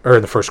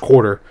in the first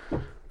quarter.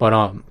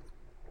 But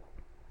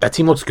that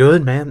team looks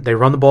good, man. They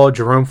run the ball.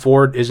 Jerome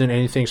Ford isn't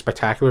anything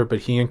spectacular, but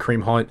he and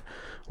Kareem Hunt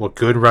look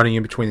good running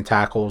in between the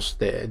tackles.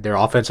 Their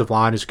offensive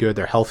line is good.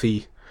 They're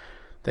healthy.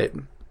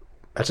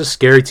 That's a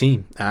scary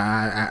team.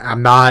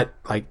 I'm not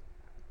like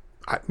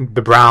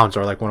the Browns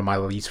are like one of my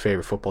least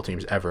favorite football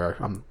teams ever.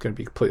 I'm gonna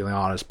be completely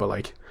honest, but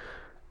like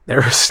they're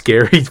a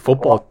scary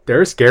football.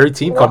 They're a scary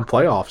team come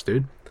playoffs,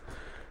 dude.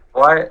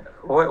 Why?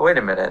 Wait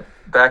a minute.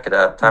 Back it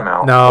up. Time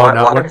out. Why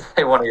are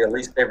they one of your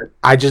least favorite?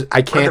 I can't.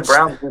 What did the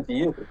Browns do to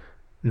you?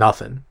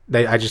 Nothing.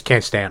 I just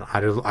can't stand.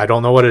 I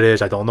don't know what it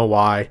is. I don't know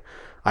why.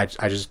 I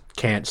just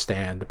can't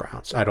stand the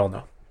Browns. I don't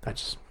know.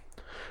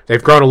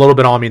 They've grown a little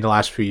bit on me in the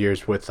last few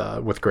years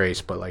with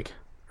Grace, but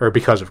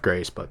because of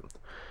Grace, but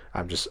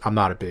I'm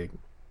not a big,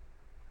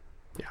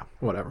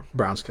 whatever.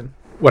 Browns can,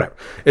 whatever.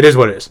 It is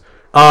what it is.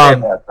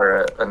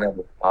 For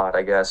another spot,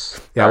 I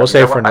guess. Yeah, we'll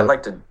save for another. I'd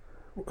like to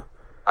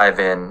dive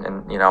in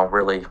and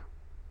really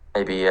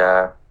maybe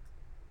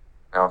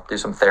do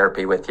some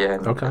therapy with you.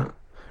 Okay.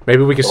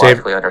 Maybe we can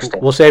save.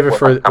 We'll save it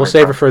for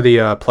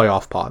the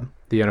playoff pod,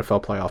 the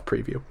NFL playoff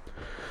preview.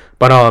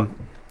 But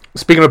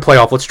speaking of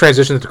playoff, let's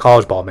transition to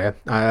college ball, man.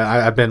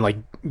 I've been like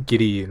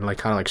giddy and like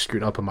kind of like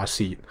screwed up in my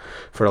seat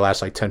for the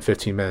last like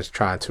 10-15 minutes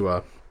trying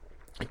to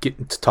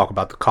get to talk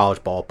about the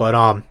college ball.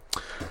 But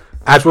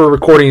as we're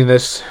recording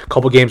this, a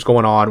couple games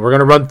going on, we're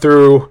gonna run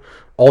through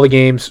all the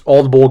games,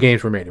 all the bowl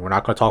games remaining. We're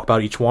not going to talk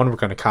about each one. We're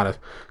going to kind of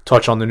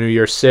touch on the New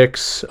Year's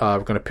Six. We're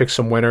going to pick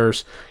some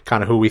winners,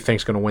 kind of who we think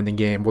is going to win the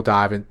game. We'll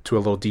dive into a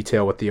little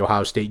detail with the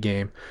Ohio State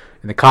game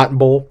and the Cotton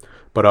Bowl.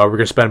 But we're going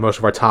to spend most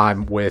of our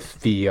time with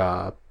the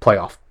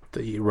playoff,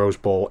 the Rose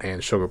Bowl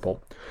and Sugar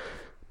Bowl.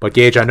 But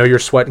Gage, I know you're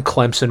sweating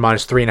Clemson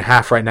minus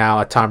 3.5 right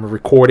now at time of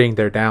recording.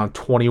 They're down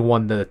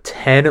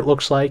 21-10, it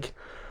looks like.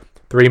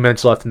 3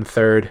 minutes left in the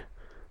third.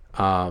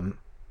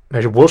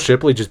 Imagine Will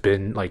Shipley just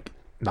been like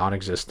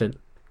non-existent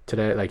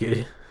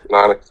today.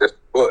 Non-existent.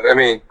 Well, I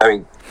mean,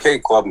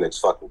 Kate Klubnik's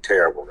fucking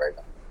terrible right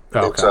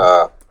now.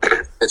 Okay.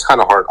 It's kind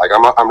of hard. Like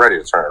I'm ready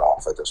to turn it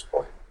off at this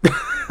point.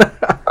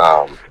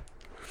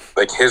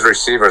 Like his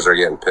receivers are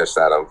getting pissed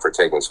at him for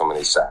taking so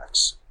many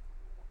sacks.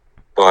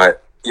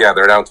 But yeah,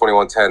 they're down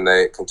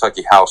 21-10.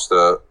 Kentucky housed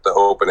the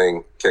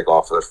opening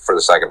kickoff for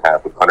the second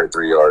half with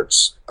 103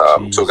 yards.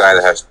 To a guy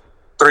that has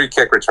 3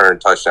 kick return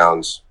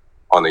touchdowns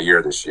on the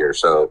year this year.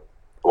 So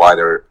why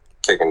they're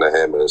kicking to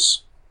him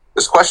is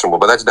questionable.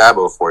 But that's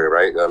Dabo for you,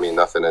 right? I mean,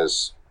 nothing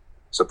is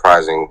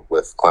surprising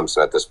with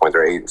Clemson at this point.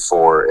 They're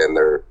 8-4 and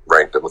they're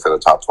ranked within the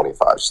top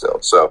 25 still.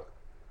 So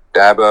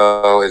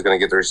Dabo is going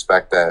to get the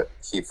respect that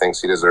he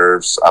thinks he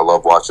deserves. I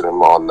love watching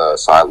him on the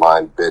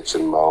sideline bitch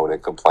and moan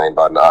and complain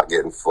about not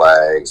getting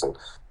flags and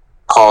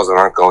calls that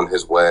aren't going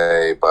his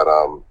way. But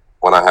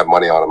when I have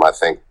money on him, I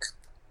think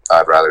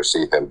I'd rather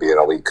see him be an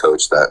elite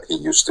coach that he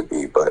used to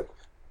be. But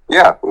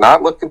yeah,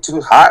 not looking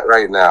too hot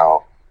right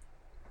now.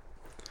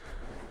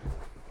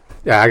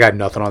 Yeah, I got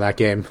nothing on that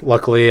game.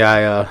 Luckily,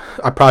 I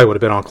probably would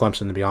have been on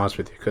Clemson, to be honest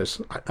with you,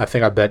 because I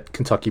think I bet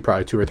Kentucky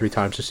probably 2 or 3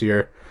 times this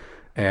year,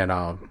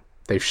 and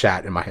they've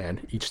shat in my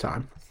hand each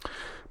time.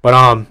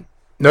 But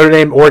Notre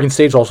Dame, Oregon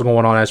State's also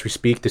going on as we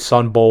speak. The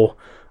Sun Bowl,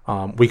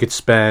 we could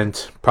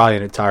spend probably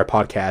an entire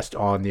podcast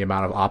on the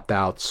amount of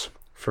opt-outs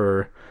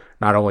for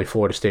not only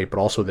Florida State, but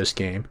also this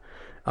game.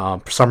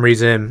 For some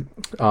reason,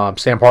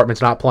 Sam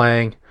Hartman's not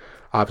playing.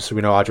 Obviously,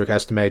 we know Audric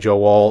Estime, Joe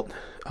Walt,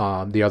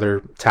 the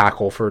other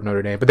tackle for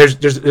Notre Dame. But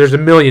there's a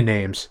million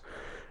names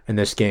in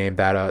this game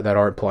that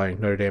aren't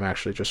playing. Notre Dame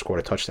actually just scored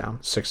a touchdown,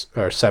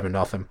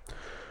 7-0.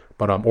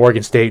 But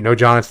Oregon State, no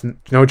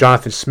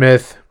Jonathan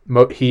Smith.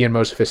 He and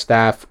most of his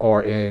staff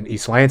are in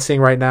East Lansing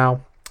right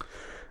now.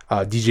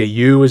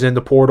 DJU is in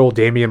the portal.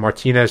 Damian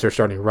Martinez, their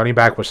starting running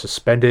back, was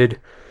suspended,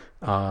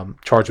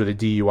 charged with a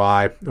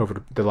DUI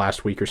over the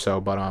last week or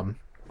so. But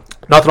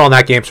nothing on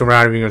that game, so we're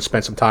not even going to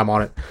spend some time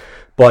on it.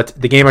 But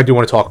the game I do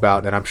want to talk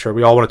about, and I'm sure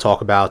we all want to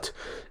talk about,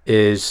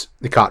 is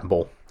the Cotton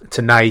Bowl.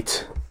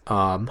 Tonight,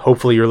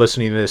 hopefully you're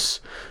listening to this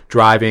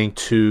driving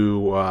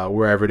to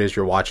wherever it is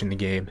you're watching the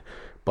game.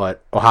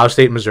 But Ohio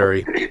State,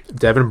 Missouri,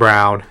 Devin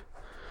Brown,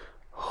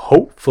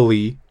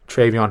 hopefully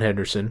Travion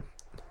Henderson.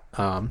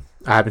 I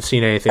haven't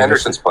seen anything.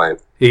 Henderson's playing.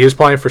 He is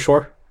playing for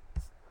sure?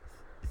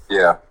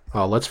 Yeah.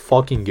 Oh, let's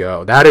fucking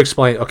go. That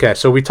explains. Okay,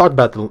 so we talked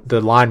about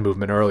the line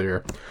movement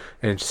earlier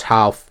and just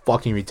how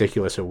fucking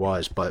ridiculous it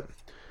was, but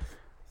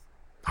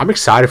I'm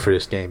excited for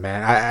this game,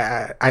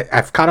 man.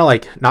 I've kind of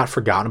like not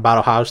forgotten about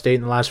Ohio State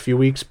in the last few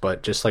weeks,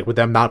 but just like with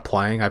them not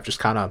playing, I've just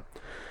kind of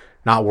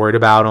not worried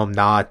about them,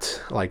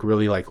 not like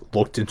really like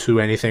looked into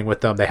anything with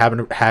them. They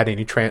haven't had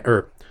any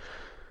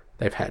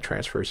they've had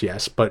transfers,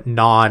 yes, but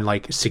non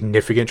like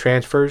significant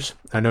transfers.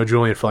 I know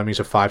Julian Fleming's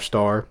a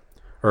 5-star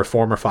or a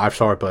former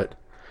 5-star, but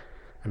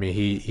I mean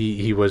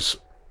he was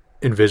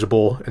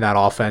invisible in that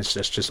offense.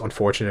 That's just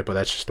unfortunate, but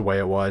that's just the way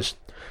it was.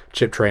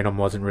 Chip Trayanum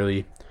wasn't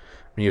really.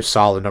 I mean, he was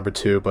solid number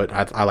 2, but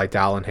I liked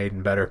Allen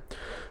Hayden better.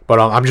 But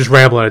I'm just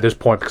rambling at this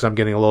point because I'm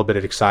getting a little bit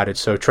excited.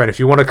 So, Trent, if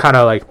you want to kind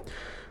of like,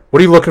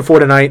 what are you looking for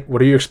tonight?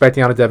 What are you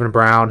expecting out of Devin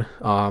Brown?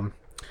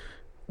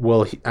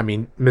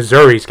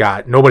 Missouri's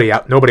got nobody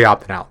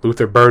opting out.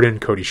 Luther Burden,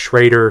 Cody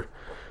Schrader.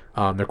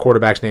 Their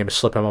quarterback's name is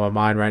slipping on my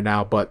mind right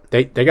now, but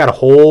they got a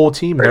whole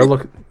team. They're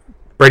looking.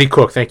 Brady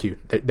Cook, thank you.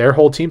 Their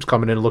whole team's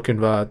coming in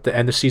looking to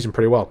end the season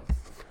pretty well.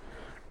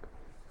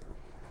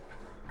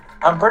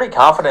 I'm pretty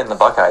confident in the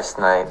Buckeyes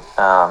tonight.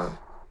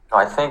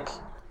 I think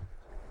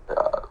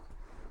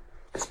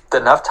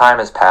enough time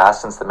has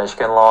passed since the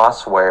Michigan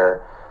loss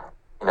where,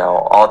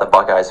 all the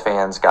Buckeyes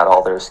fans got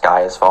all their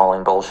sky is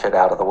falling bullshit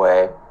out of the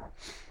way.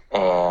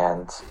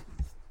 And,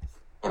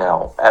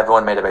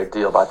 everyone made a big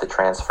deal about the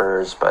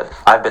transfers, but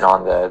I've been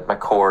on the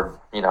McCord,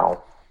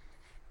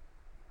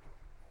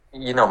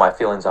 my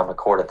feelings on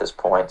McCord at this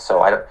point.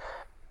 So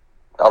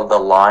the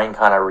line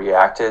kind of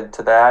reacted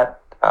to that.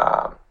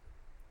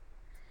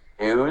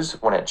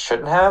 News when it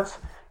shouldn't have,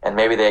 and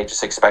maybe they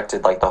just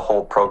expected like the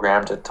whole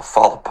program to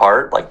fall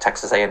apart like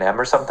Texas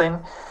A&M or something.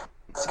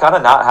 It's kind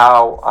of not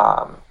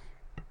how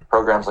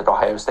programs like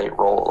Ohio State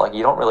roll. Like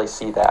you don't really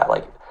see that.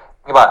 Like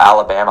think about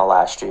Alabama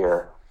last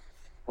year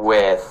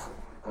with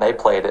they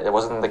played it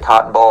wasn't the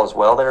Cotton Bowl as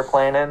well they were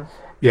playing in.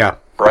 Yeah.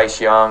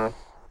 Bryce Young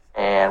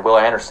and Will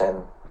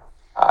Anderson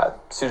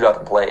suited up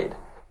and played, and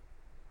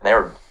they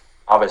were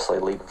obviously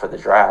leaving for the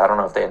draft. I don't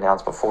know if they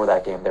announced before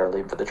that game they were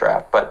leaving for the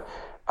draft, but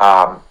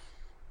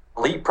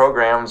elite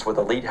programs with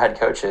elite head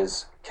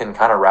coaches can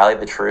kind of rally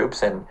the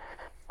troops and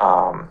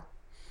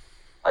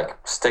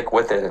stick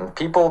with it. And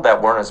people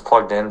that weren't as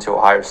plugged into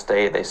Ohio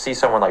State, they see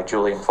someone like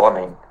Julian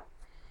Fleming.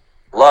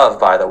 Love,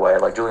 by the way,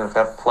 like Julian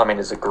Fleming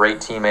is a great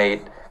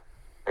teammate,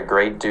 a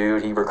great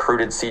dude. He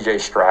recruited C.J.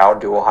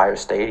 Stroud to Ohio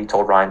State. He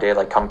told Ryan Day,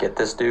 come get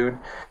this dude.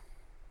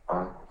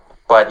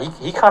 But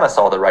he kind of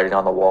saw the writing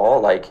on the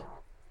wall. Like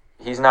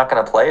he's not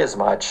going to play as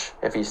much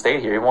if he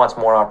stayed here. He wants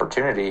more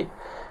opportunity.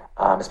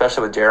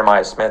 Especially with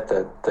Jeremiah Smith,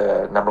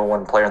 the number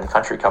 1 player in the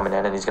country coming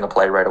in, and he's going to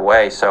play right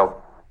away. So,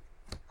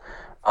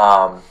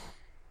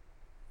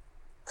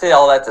 say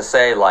all that to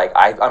say,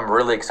 I'm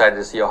really excited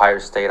to see Ohio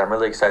State. I'm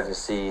really excited to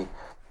see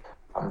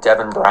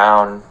Devin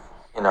Brown,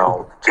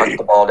 touch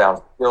the ball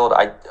downfield.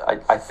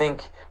 I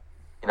think,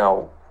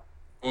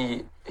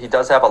 he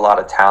does have a lot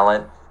of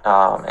talent,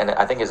 and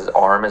I think his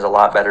arm is a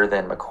lot better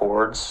than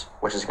McCord's,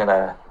 which is going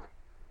to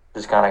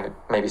just kind of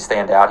maybe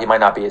stand out. He might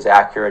not be as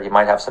accurate. He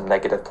might have some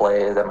negative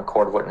play that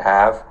McCord wouldn't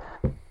have.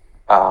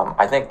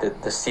 I think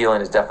that the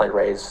ceiling is definitely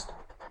raised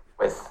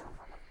with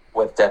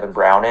Devin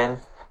Brown in.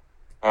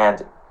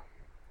 And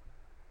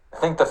I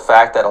think the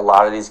fact that a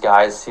lot of these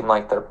guys seem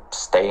like they're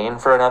staying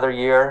for another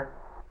year,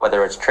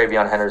 whether it's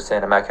Travion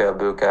Henderson, Emeka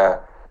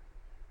Ibuka,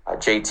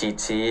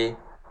 JTT,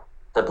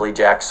 Sibley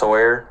Jack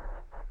Sawyer,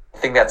 I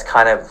think that's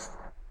kind of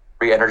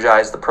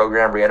re-energized the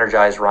program,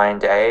 re-energized Ryan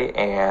Day,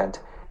 and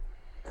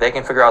if they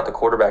can figure out the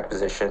quarterback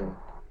position,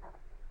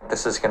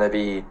 this is going to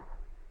be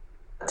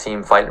a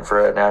team fighting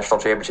for a national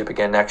championship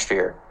again next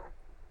year.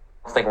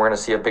 I think we're going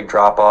to see a big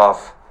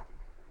drop-off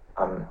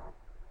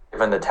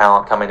given the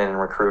talent coming in and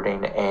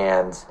recruiting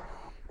and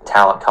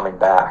talent coming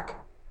back.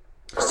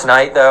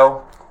 Tonight,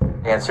 though,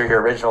 to answer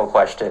your original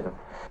question,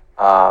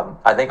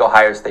 I think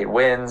Ohio State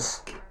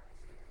wins.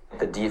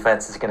 The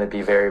defense is going to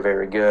be very,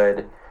 very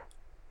good.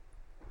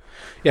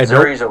 Yeah,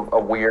 Missouri's a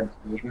weird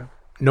team.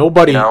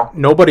 Nobody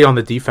on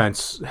the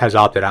defense has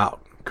opted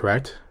out,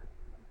 correct?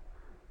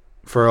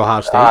 For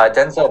Ohio State?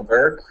 Denzel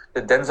Burke.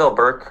 Did Denzel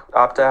Burke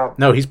opt out?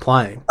 No, he's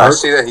playing. I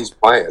see that he's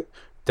playing.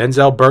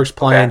 Denzel Burke's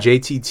playing, okay.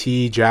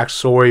 JTT, Jack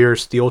Sawyer,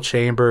 Steele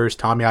Chambers,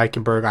 Tommy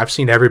Eichenberg. I've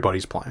seen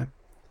everybody's playing.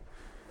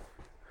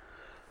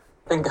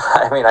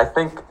 I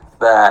think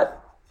that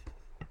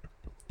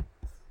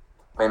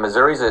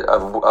Missouri's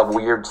a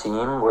weird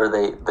team where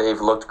they've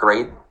looked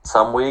great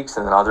some weeks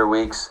and then other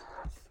weeks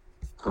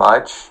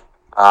much.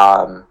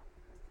 But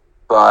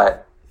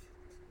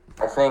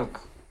I think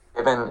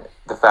given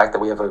the fact that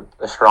we have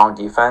a strong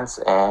defense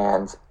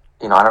and,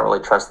 I don't really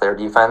trust their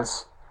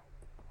defense,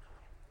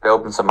 it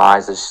opens some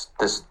eyes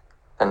this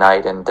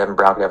tonight, and Devin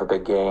Brown could have a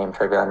big game.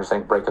 Travion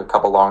Henderson break a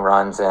couple long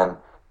runs, and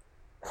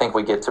I think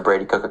we get to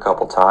Brady Cook a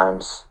couple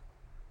times.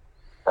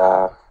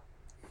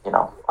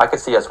 I could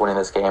see us winning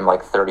this game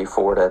like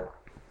 34-0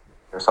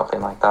 or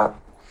something like that.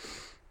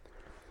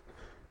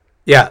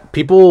 Yeah,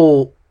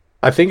 people,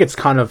 I think it's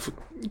kind of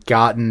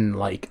gotten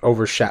like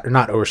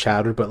not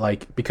overshadowed, but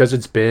like because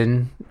it's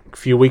been a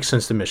few weeks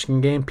since the Michigan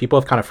game, people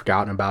have kind of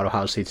forgotten about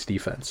Ohio State's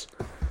defense.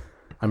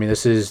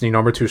 This is the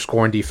number 2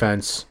 scoring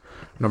defense,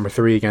 number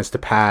 3 against the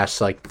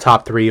pass, like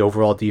top 3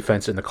 overall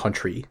defense in the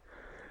country.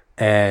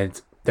 And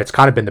that's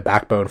kind of been the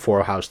backbone for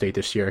Ohio State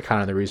this year,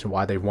 kind of the reason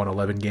why they've won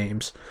 11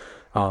 games.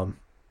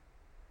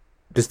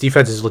 This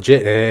defense is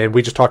legit, and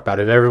we just talked about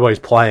it. If everybody's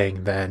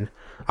playing, then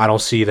I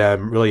don't see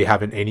them really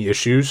having any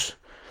issues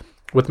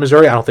with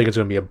Missouri. I don't think it's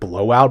going to be a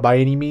blowout by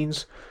any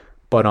means,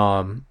 but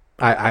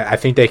I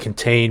think they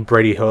contain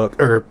Brady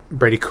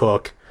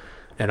Cook,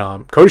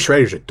 and Cody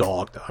Schrader's a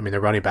dog, though.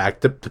 They're running back,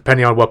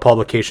 depending on what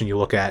publication you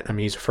look at.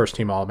 He's a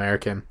first-team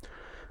All-American,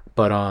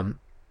 but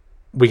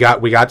we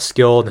got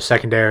skill in the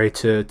secondary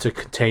to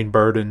contain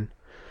Burden.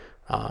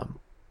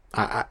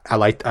 I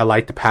like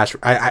the pass.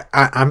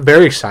 I'm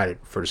very excited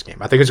for this game.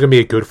 I think it's gonna be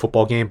a good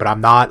football game, but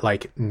I'm not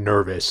like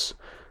nervous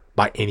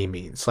by any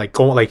means. I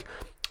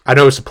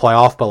know it's a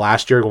playoff, but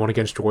last year going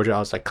against Georgia, I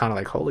was like kind of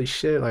like, holy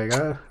shit, I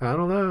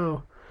don't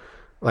know,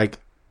 I don't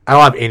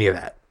have any of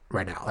that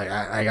right now.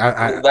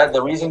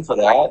 The reason for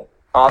that,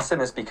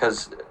 Austin, is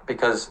because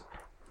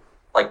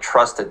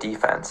trust the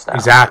defense now.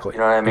 Exactly. You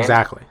know what I mean?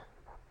 Exactly.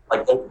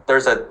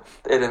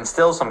 It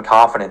instills some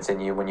confidence in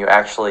you when you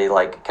actually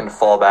can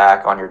fall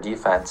back on your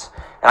defense.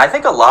 And I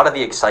think a lot of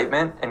the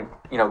excitement, and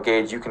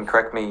Gage, you can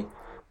correct me,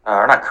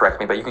 or not correct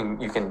me, but you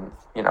can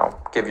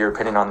give your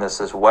opinion on this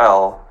as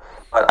well.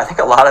 But I think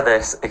a lot of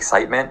this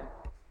excitement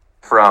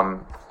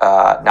from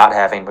not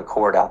having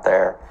McCord out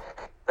there,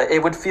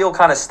 it would feel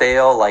kind of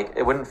stale.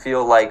 It wouldn't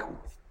feel like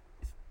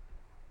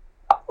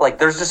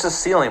there's just a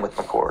ceiling with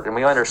McCord, and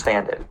we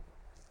understand it.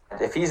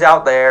 If he's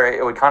out there,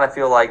 it would kind of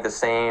feel like the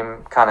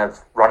same kind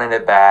of running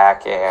it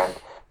back, and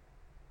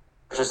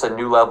just a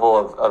new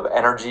level of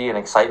energy and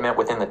excitement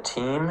within the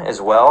team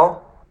as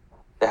well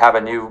to have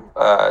a new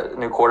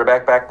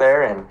quarterback back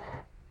there. And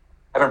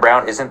Evan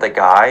Brown isn't the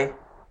guy.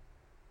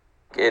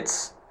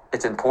 It's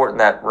important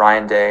that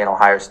Ryan Day and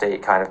Ohio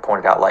State kind of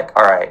pointed out,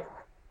 all right,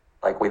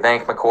 we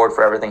thank McCord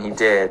for everything he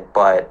did,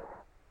 but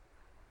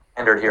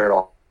entered here at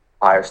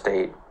Ohio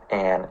State,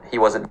 and he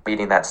wasn't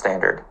meeting that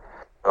standard.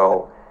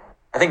 So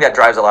I think that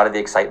drives a lot of the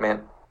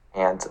excitement,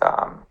 and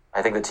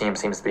I think the team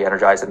seems to be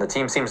energized, and the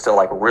team seems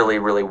to really,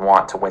 really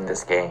want to win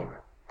this game,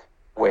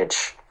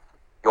 which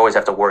you always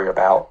have to worry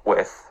about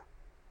with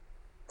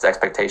its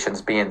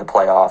expectations being the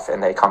playoff,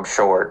 and they come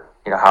short.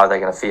 How are they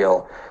going to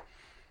feel?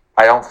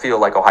 I don't feel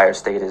like Ohio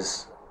State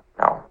is,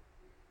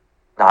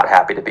 not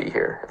happy to be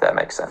here, if that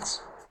makes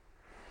sense.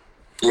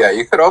 Yeah,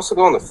 you could also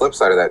go on the flip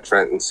side of that,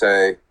 Trent, and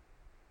say,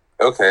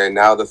 okay,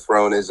 now the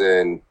throne is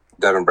in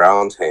Devin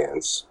Brown's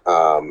hands.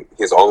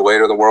 He has all the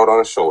weight of the world on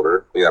his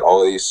shoulder. We got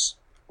all these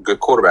good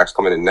quarterbacks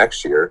coming in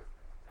next year.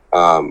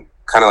 Kind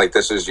of like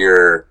this is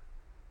your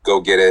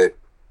go get it,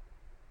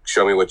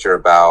 show me what you're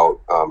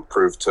about,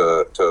 prove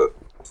to the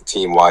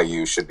team why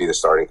you should be the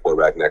starting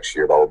quarterback next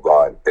year, blah,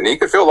 blah, blah. And he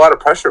could feel a lot of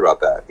pressure about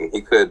that. And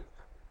he could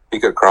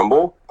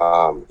crumble.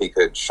 He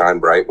could shine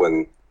bright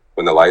when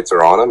the lights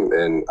are on him.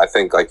 And I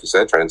think, like you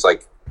said, Trent, it's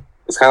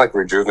kind of like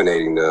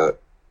rejuvenating to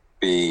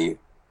be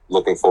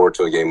looking forward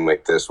to a game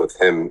like this with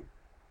him.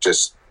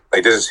 Just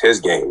this is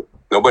his game,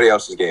 nobody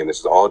else's game. This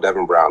is all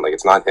Devin Brown.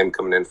 It's not him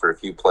coming in for a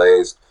few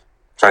plays,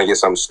 trying to get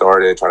something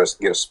started, trying to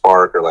get a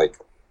spark or like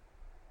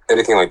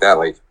anything like that.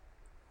 Like,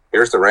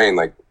 here's the rain.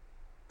 Like,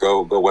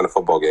 go win a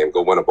football game,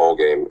 go win a bowl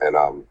game,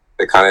 and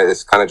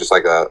it's kind of just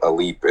like a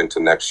leap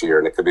into next year,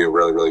 and it could be a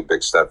really, really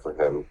big step for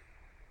him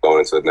going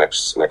into the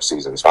next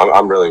season. So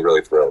I'm really,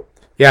 really thrilled.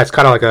 Yeah, it's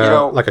kind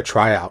of like a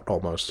tryout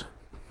almost.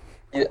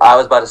 I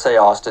was about to say,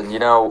 Austin,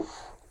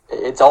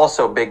 it's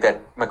also big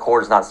that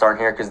McCord's not starting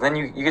here, because then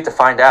you get to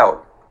find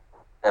out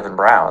Devin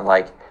Brown.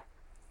 Like,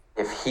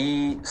 if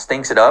he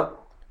stinks it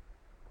up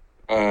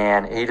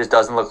and he just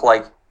doesn't look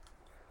like,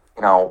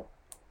 he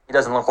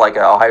doesn't look like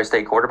an Ohio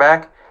State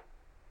quarterback,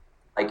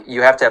 like,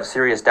 you have to have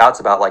serious doubts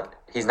about, like,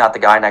 he's not the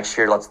guy next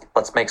year.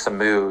 Let's make some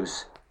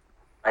moves,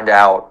 find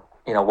out,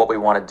 what we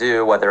want to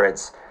do, whether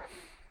it's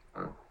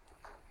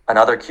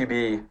another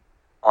QB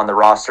on the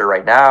roster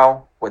right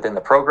now within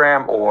the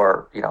program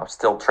or,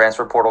 still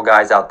transfer portal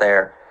guys out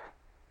there.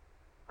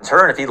 In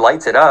turn, if he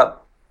lights it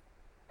up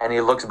and he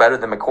looks better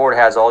than McCord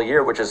has all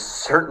year, which is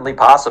certainly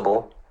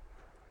possible,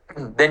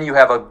 then you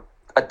have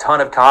a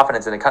ton of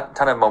confidence and a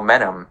ton of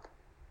momentum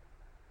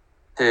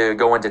to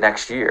go into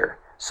next year.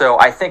 So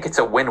I think it's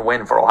a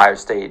win-win for Ohio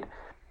State,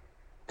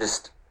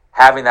 just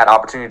having that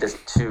opportunity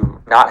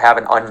to not have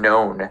an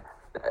unknown.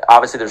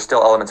 Obviously, there's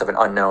still elements of an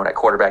unknown at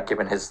quarterback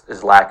given his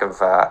lack of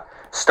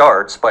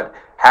starts, but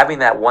having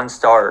that one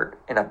start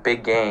in a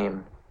big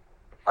game,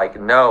 like,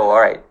 no, all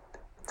right,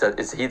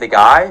 is he the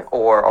guy,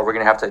 or are we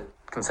going to have to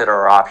consider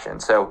our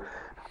options? So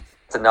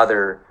that's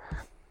another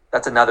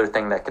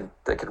thing that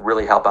could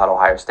really help out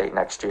Ohio State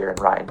next year and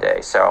Ryan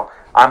Day. So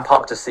I'm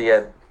pumped to see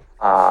it.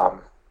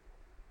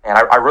 And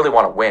I really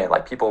want to win.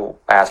 Like, people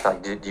ask me,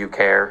 like, do you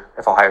care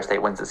if Ohio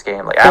State wins this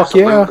game? Like,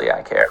 absolutely, yeah.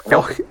 I care.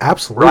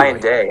 Absolutely.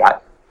 Ryan Day,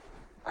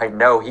 I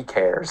know he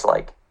cares.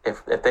 Like,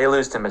 if they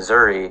lose to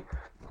Missouri,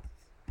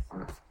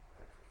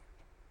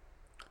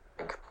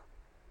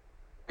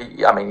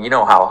 I mean, you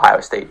know how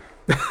Ohio State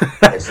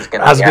is just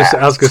going to be.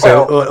 I was going to say,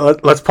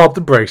 let's pump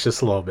the brakes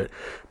just a little bit.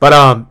 But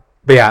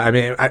yeah, I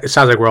mean, it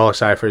sounds like we're all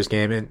excited for this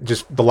game. And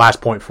just the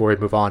last point before we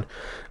move on,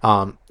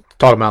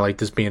 talking about like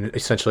this being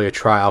essentially a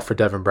tryout for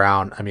Devin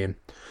Brown. I mean,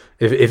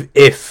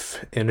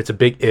 if and it's a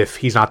big if,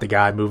 he's not the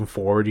guy moving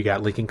forward. You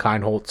got Lincoln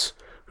Kineholtz,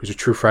 who's a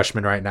true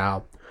freshman right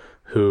now,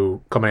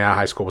 who coming out of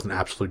high school was an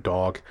absolute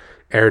dog.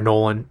 Aaron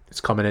Nolan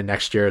is coming in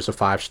next year as a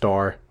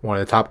 5-star, one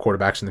of the top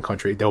quarterbacks in the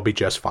country. They'll be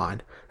just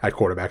fine at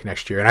quarterback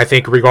next year. And I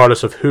think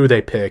regardless of who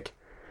they pick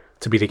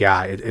to be the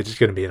guy, it's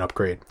going to be an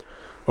upgrade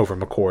over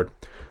McCord.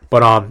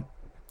 But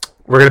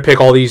we're going to pick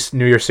all these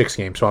New Year's Six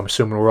games, so I'm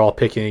assuming we're all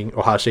picking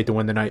Ohio State to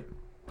win the night.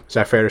 Is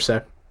that fair to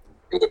say?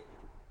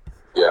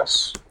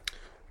 Yes.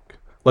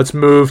 Let's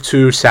move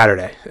to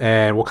Saturday,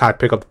 and we'll kind of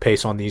pick up the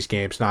pace on these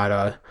games,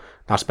 not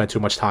spend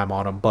too much time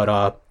on them.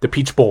 But the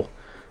Peach Bowl,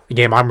 a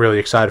game I'm really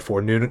excited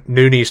for,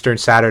 noon Eastern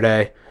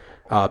Saturday,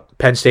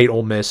 Penn State,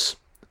 Ole Miss.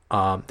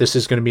 This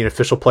is going to be an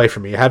official play for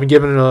me. I haven't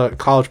given a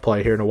college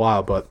play here in a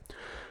while, but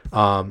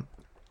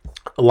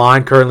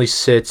line currently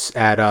sits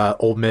at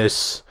Ole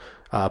Miss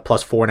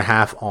plus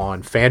 4.5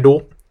 on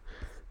FanDuel.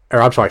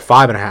 Or I'm sorry,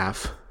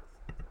 5.5.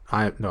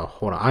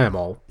 Hold on. I am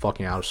all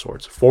fucking out of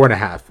sorts.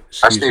 4.5.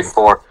 I see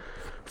 4.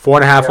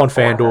 4.5 on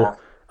FanDuel.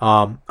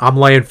 I'm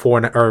laying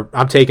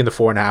I'm taking the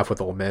 4.5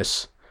 with Ole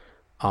Miss.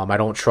 I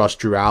don't trust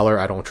Drew Aller.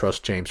 I don't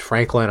trust James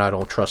Franklin. I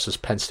don't trust this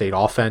Penn State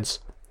offense.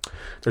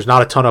 There's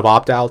not a ton of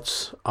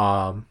opt-outs.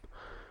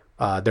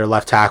 Their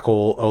left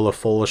tackle, Ola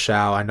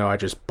Folashau, I know I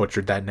just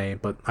butchered that name,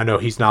 but I know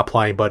he's not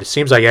playing. But it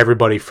seems like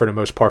everybody, for the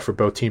most part, for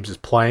both teams is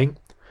playing.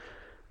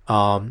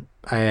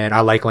 And I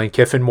like Lane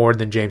Kiffin more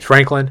than James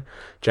Franklin.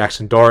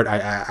 Jackson Dart,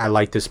 I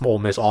like this Ole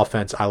Miss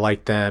offense. I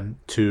like them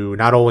to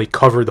not only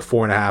cover the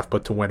 4.5,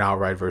 but to win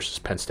outright versus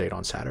Penn State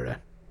on Saturday.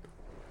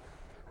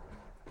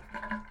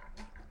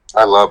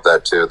 I love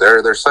that too.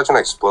 They're such an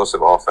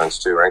explosive offense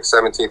too. Ranked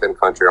 17th in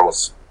country,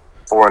 almost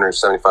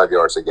 475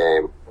 yards a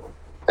game.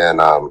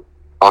 And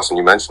Austin,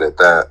 you mentioned it,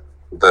 that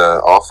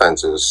the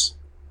offenses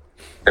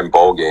in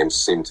bowl games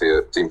seem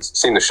to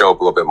show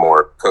up a little bit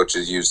more.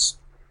 Coaches use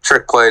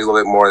trick plays a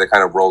little bit more. They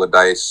kind of roll the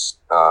dice,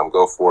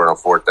 go for it on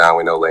fourth down.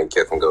 We know Lane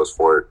Kiffin goes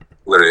for it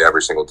literally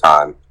every single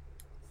time.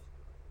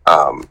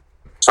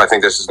 So I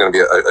think this is going to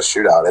be a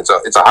shootout.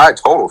 It's a high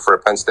total for a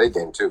Penn State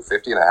game too,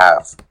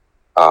 50.5.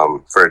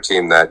 For a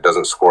team that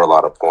doesn't score a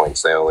lot of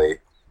points. I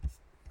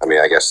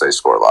guess they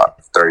score a lot,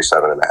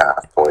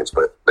 37.5 points,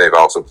 but they've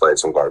also played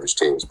some garbage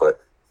teams. But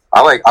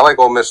I like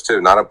Ole Miss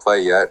too. Not a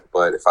play yet,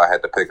 but if I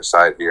had to pick a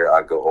side here,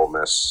 I'd go Ole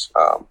Miss,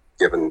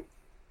 given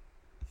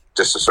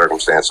just the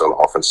circumstance on the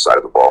offensive side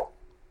of the ball.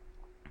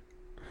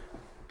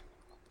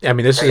 I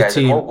mean, this is a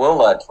team.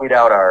 We'll tweet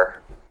out our.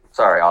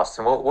 Sorry,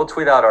 Austin. We'll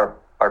tweet out our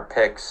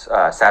picks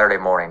Saturday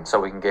morning so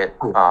we can get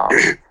all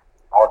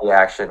the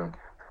action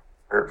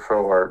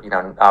for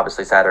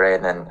obviously Saturday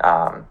and then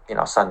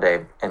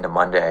Sunday into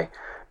Monday.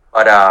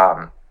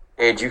 But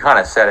Gage, you kind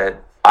of said it.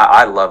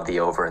 I love the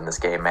over in this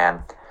game,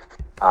 man.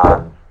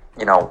 The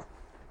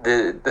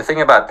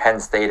thing about Penn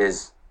State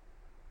is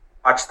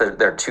watch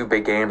their two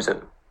big games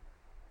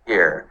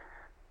here,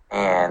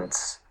 and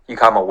you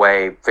come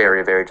away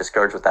very, very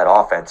discouraged with that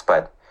offense.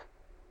 But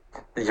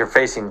you're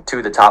facing two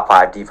of the top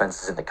 5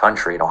 defenses in the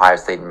country in Ohio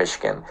State and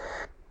Michigan.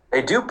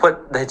 They do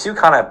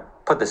kind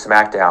of put the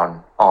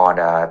smackdown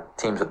on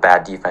teams with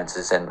bad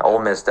defenses, and Ole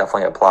Miss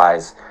definitely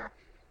applies.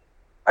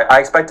 I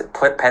expect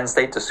Penn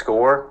State to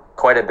score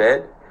quite a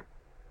bit,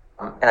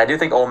 and I do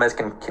think Ole Miss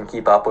can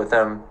keep up with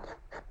them.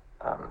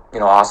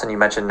 Austin, you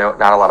mentioned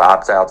not a lot of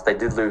opt-outs. They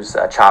did lose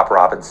Chop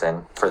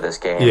Robinson for this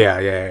game.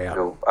 Yeah.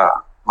 Who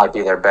might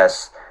be their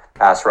best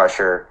pass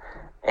rusher,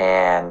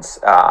 and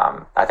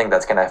I think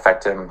that's going to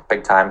affect him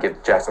big time.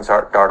 Give Jackson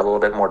Dart a little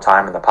bit more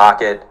time in the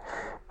pocket.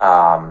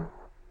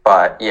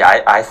 But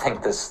yeah, I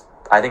think this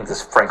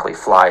frankly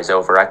flies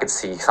over. I could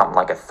see something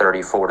like a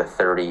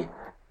 34-30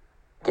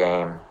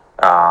 game.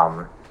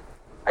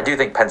 I do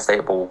think Penn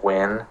State will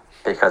win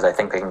because I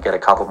think they can get a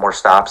couple more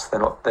stops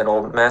than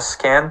Ole Miss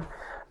can.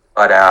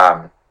 But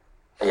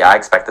yeah, I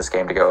expect this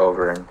game to go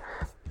over and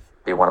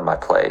be one of my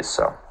plays.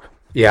 So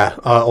yeah,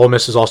 Ole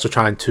Miss is also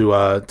trying to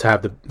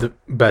have the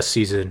best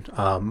season,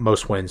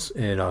 most wins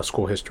in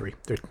school history.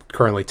 They're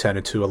currently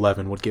 10-2.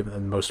 11 would give them the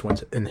most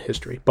wins in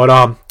history.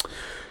 But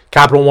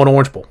Capital One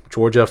Orange Bowl,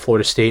 Georgia,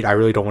 Florida State. I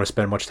really don't want to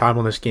spend much time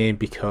on this game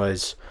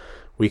because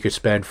we could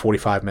spend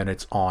 45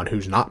 minutes on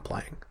who's not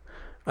playing.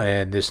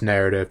 And this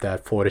narrative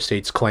that Florida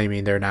State's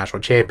claiming they're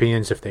national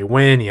champions if they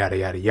win, yada,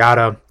 yada,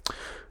 yada.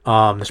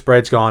 The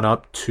spread's gone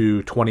up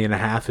to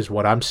 20.5 is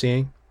what I'm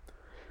seeing.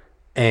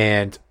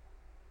 And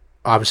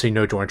obviously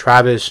no Jordan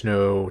Travis,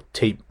 no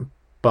Tate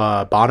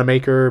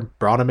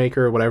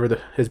Bonamaker,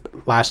 whatever his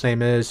last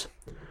name is.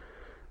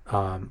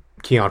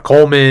 Keon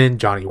Coleman,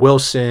 Johnny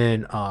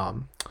Wilson,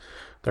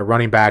 their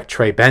running back,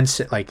 Trey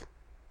Benson. Like,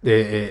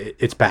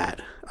 it's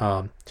bad.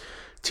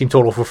 Team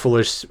total for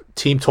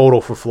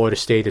Florida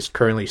State is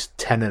currently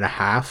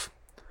 10.5.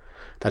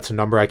 That's a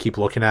number I keep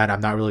looking at.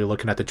 I'm not really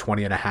looking at the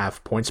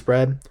 20.5 point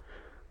spread.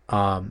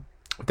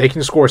 They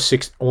can score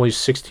only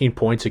 16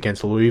 points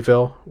against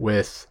Louisville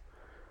with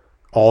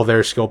all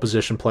their skill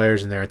position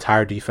players and their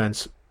entire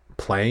defense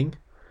playing.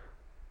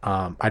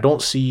 I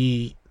don't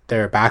see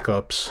their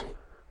backups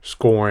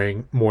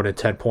scoring more than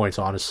 10 points,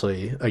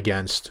 honestly,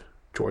 against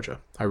Georgia.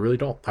 I really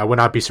don't. I would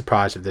not be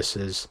surprised if this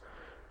is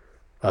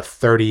a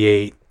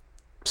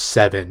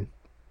 38-7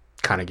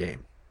 kind of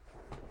game.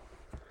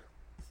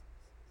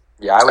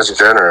 Yeah, I was just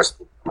generous.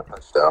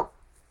 I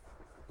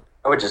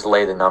would just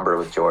lay the number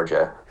with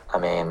Georgia. I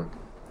mean,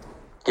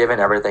 given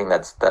everything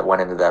that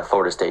went into that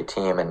Florida State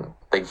team and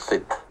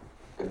the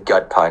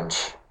gut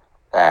punch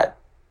that,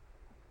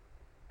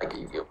 like,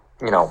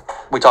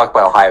 we talked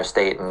about Ohio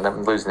State and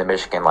them losing to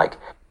Michigan. Like,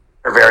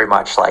 they're very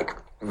much like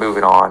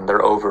moving on.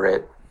 They're over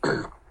it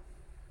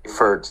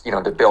for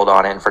to build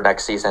on it and for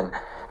next season.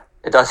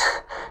 It does,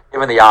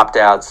 given the opt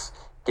outs,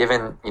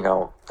 given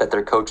that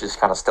their coach is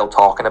kind of still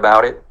talking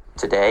about it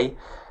today.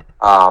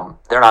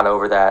 They're not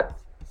over that.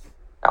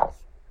 No,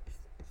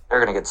 they're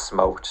going to get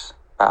smoked.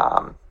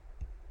 I'd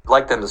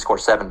like them to score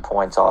 7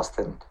 points,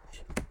 Austin.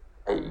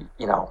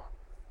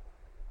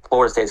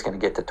 Florida State's going to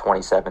get to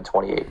 27,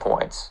 28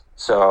 points.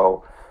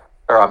 So,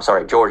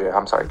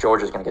 Georgia.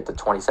 Georgia's going to get to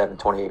 27,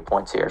 28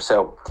 points here.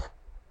 So,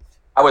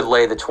 I would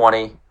lay the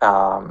 20.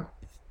 Obviously,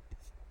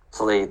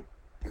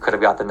 you could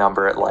have got the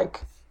number at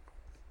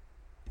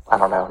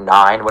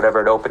 9,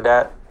 whatever it opened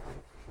at.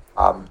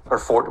 Or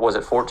 4, was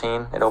it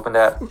 14 it opened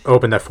at?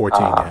 Opened at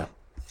 14, yeah.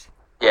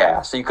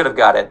 Yeah, so you could have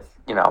got it,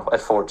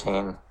 at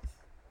 14.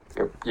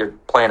 You're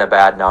playing a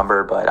bad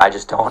number, but I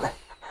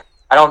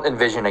don't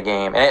envision a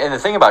game. And the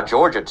thing about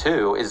Georgia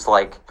too is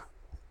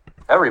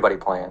everybody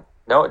playing.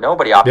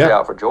 Nobody opted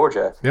out for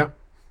Georgia. Yeah.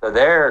 So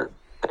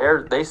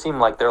they seem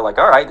like they're like,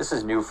 all right, this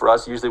is new for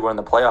us. Usually we're in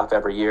the playoff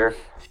every year.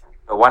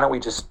 So why don't we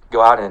just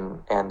go out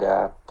and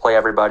play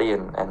everybody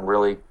and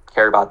really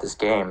care about this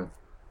game?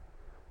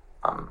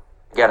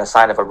 Again, a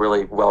sign of a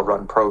really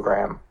well-run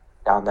program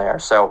down there.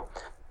 So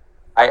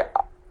I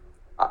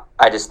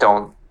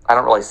don't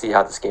really see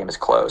how this game is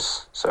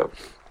close. So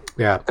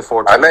yeah, the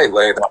 14. I may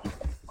lay that.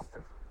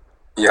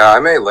 Yeah,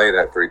 I may lay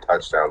that 3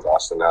 touchdowns,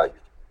 Austin. Now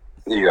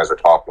you guys are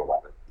talking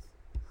about it.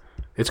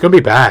 It's gonna be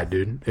bad,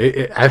 dude.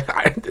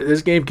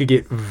 This game could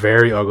get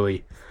very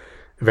ugly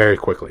very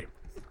quickly.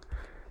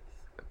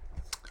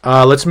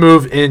 Let's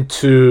move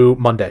into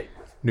Monday,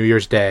 New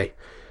Year's Day.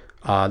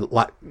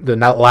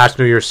 The last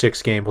New Year's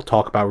 6 game we'll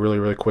talk about really,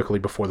 really quickly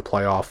before the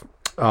playoff.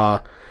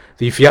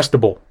 The Fiesta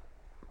Bowl.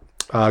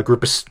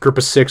 Group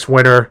of 6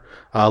 winner,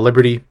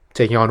 Liberty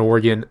taking on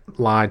Oregon.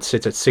 Line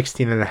sits at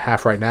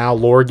 16.5 right now.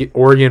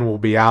 Oregon will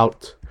be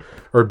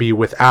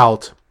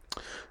without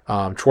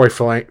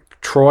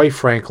Troy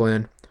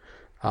Franklin,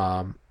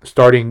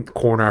 starting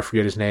corner, I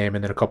forget his name,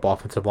 and then a couple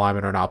offensive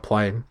linemen are not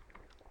playing.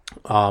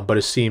 But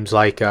it seems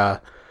like Bo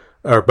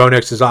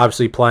Nix is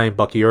obviously playing.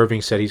 Bucky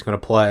Irving said he's going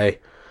to play.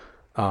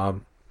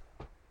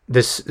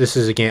 This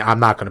is a game I'm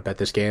not going to bet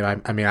this game. I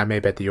mean, I may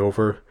bet the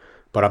over,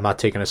 but I'm not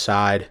taking a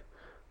side.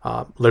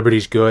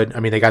 Liberty's good. I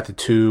mean, they got the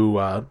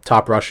 2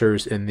 top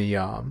rushers in the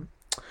I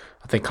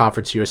think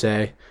Conference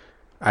USA.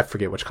 I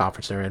forget which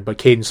conference they're in, but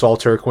Caden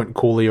Salter, Quentin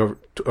Cooley over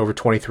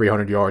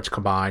 2,300 yards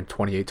combined,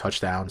 28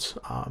 touchdowns.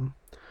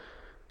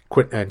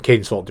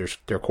 Caden Salter's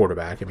their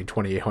quarterback. I mean,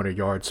 2,800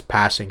 yards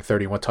passing,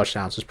 31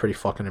 touchdowns is pretty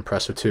fucking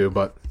impressive too.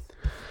 But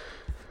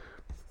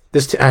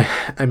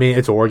I mean,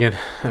 it's Oregon.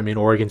 I mean,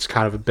 Oregon's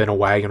kind of been a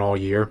wagon all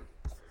year,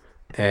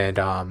 and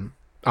I'm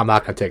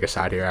not gonna take a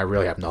side here. I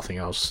really have nothing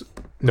else,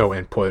 no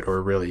input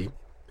or really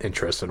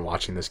interest in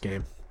watching this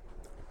game.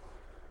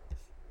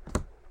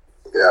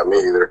 Yeah, me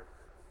either.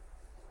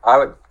 I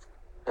would,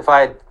 if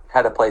I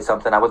had to play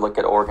something, I would look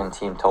at Oregon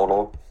team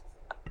total.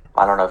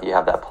 I don't know if you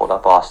have that pulled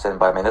up, Austin,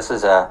 but I mean, this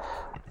is a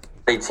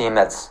great team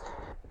that's,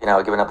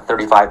 giving up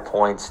 35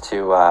 points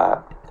to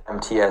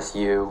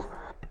MTSU.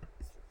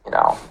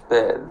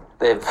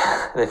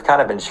 They've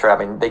kind of been I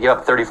mean, they give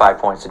up 35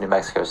 points to New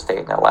Mexico State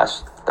in their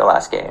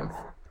last game.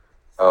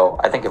 So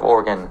I think if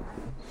Oregon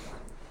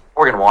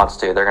wants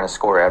to, they're going to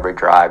score every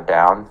drive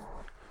down.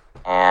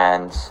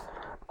 And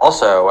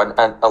also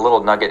a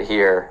little nugget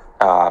here.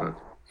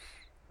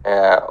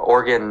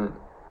 Oregon,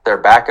 their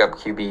backup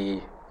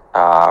QB,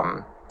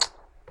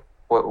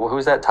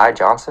 who's that? Ty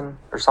Johnson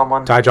or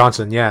someone? Ty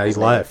Johnson, yeah, he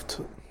left.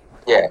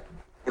 Yeah,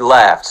 he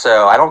left.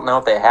 So I don't know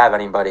if they have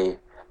anybody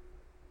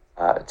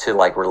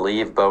to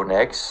relieve Bo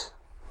Nix.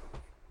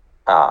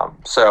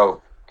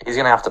 So he's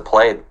gonna have to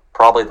play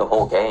probably the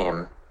whole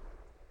game,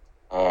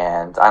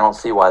 and I don't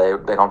see why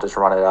they don't just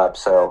run it up.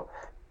 So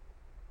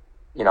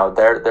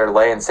they're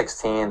laying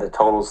 16. The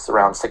total's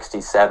around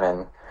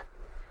 67.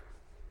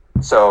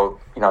 So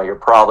you're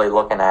probably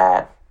looking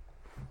at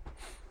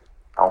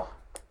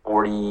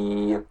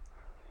 40.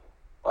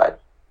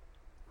 What?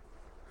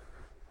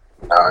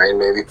 9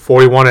 maybe.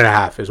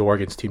 41.5 is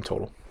Oregon's team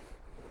total.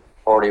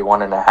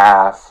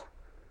 41.5.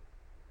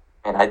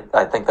 And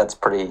I think that's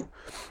pretty.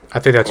 I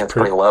think that's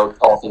pretty low,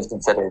 all things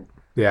considered.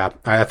 Yeah,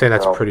 I think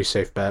that's a pretty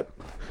safe bet.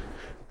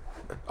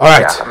 All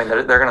right. Yeah, I mean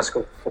they're going to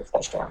score a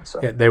touchdown. So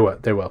yeah, they will.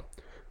 They will.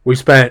 We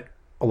spent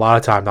a lot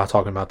of time not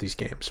talking about these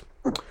games,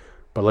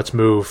 but let's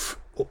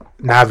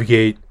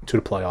navigate to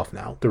the playoff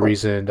now. The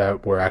reason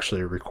that we're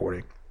actually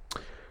recording.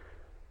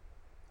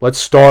 Let's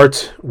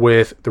start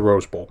with the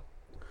Rose Bowl.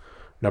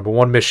 Number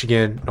 1,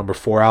 Michigan. Number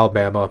 4,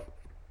 Alabama.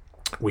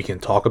 We can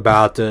talk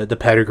about the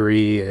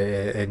pedigree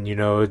and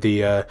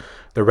the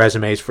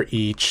resumes for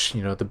each.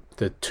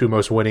 The 2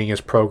 most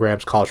winningest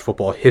programs, college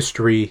football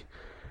history.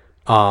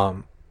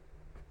 I've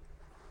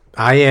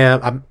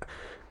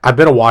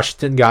been a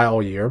Washington guy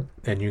all year,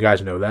 and you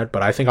guys know that.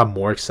 But I think I'm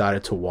more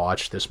excited to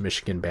watch this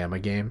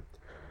Michigan-Bama game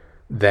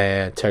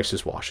than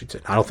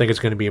Texas-Washington. I don't think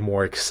it's going to be a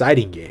more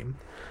exciting game.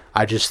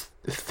 I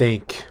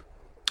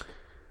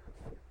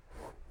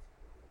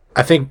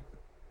think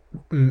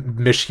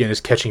Michigan is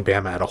catching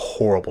Bama at a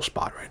horrible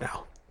spot right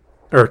now,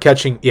 or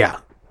Bama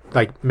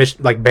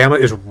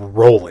is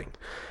rolling,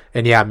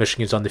 and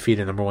Michigan's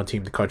undefeated, number 1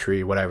 team in the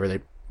country.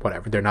 Whatever.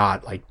 They're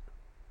not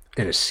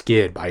in a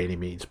skid by any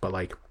means,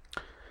 but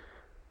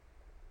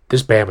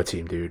this Bama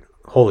team, dude,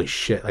 holy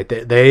shit!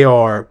 They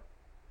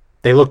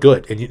look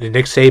good, and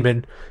Nick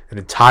Saban, an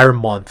entire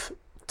month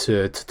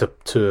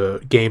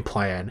to game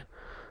plan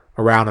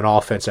around an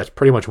offense that's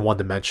pretty much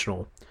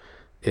one-dimensional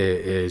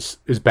is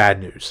bad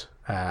news.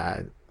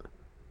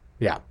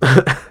 Yeah.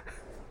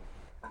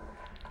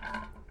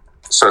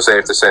 So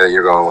safe to say that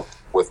you're going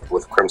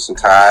with Crimson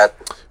Tide.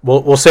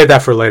 We'll save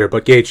that for later.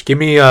 But Gage, give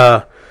me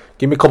a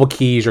couple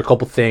keys or a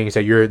couple things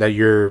that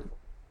you're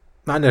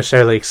not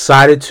necessarily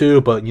excited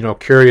to, but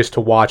curious to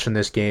watch in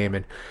this game,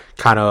 and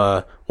kind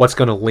of what's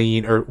going to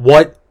lean, or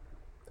what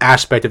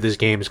aspect of this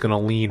game is going to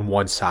lean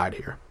one side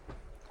here.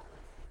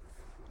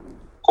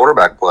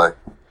 Quarterback play,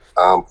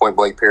 point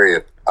blank,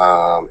 period.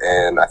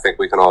 And I think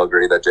we can all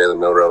agree that Jalen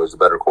Milroe is the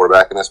better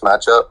quarterback in this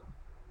matchup.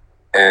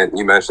 And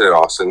you mentioned it,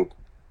 Austin.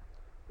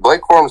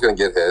 Blake Corum's going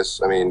to get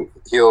his. I mean,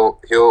 he'll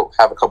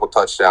have a couple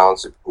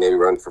touchdowns, maybe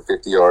run for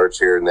 50 yards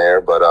here and there.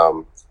 But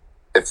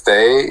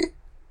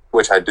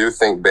which I do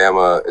think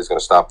Bama is going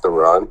to stop the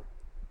run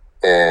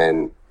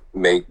and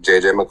make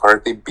J.J.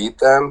 McCarthy beat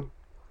them.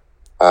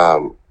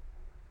 And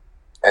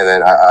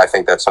then I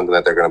think that's something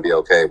that they're going to be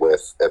okay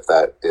with if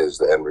that is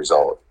the end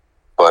result.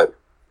 But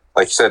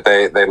like you said,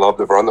 they love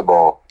to run the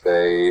ball.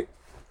 They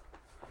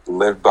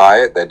live by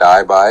it. They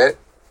die by it.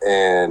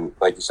 And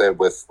like you said,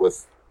 with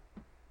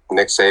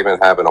Nick Saban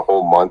having a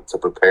whole month to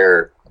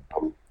prepare,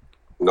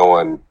 no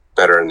one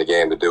better in the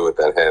game to do it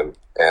than him.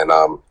 And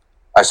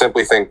I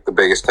simply think the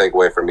biggest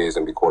takeaway for me is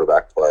going to be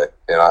quarterback play.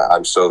 And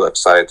I'm so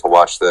excited to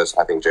watch this.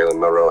 I think Jalen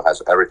Milroe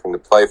has everything to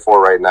play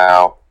for right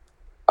now.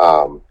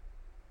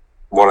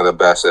 One of the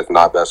best, if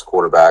not best,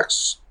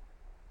 quarterbacks,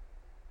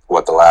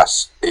 the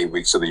last 8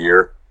 weeks of the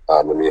year.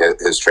 I mean,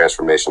 his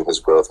transformation, his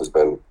growth has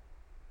been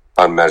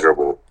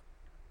unmeasurable.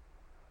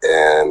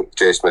 And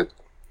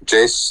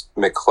Jace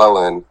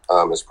McClellan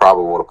is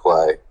probable to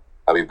play.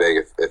 That'd be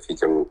big if he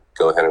can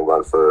go ahead and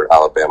run for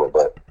Alabama.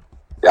 But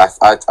yeah,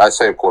 I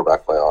say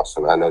quarterback play,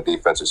 Austin. I know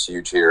defense is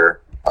huge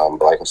here,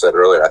 but like I said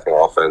earlier, I think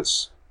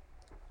offense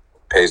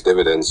pays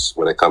dividends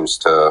when it comes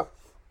down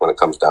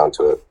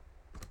to it.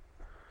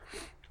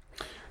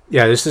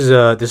 Yeah, this is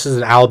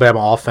an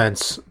Alabama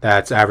offense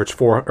that's averaged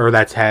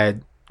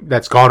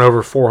that's gone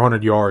over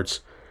 400 yards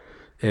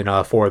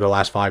in 4 of the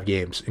last 5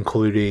 games,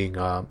 including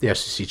the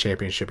SEC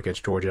championship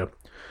against Georgia.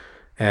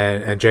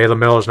 And Jalen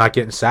Milroe is not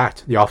getting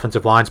sacked. The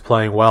offensive line's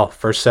playing well.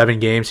 First 7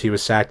 games, he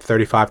was sacked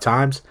 35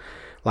 times.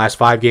 Last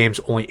 5 games,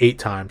 only 8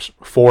 times.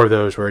 4 of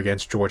those were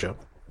against Georgia.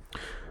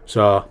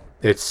 So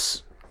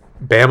it's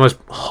Bama's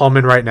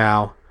humming right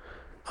now.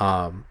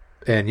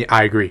 And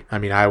I agree. I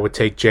mean, I would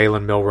take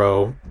Jalen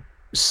Milroe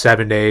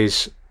 7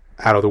 days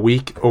out of the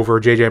week over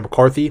J.J.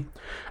 McCarthy.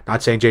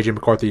 Not saying J.J.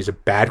 McCarthy is a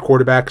bad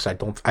quarterback, because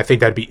I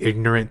think that'd be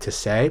ignorant to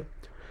say.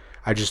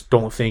 I just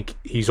don't think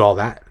he's all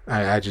that.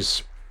 I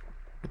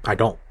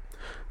don't.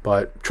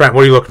 But Trent,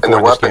 what are you looking for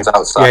in this game?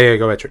 Outside. Yeah,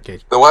 go ahead, Trent.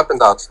 Gage. The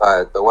weapons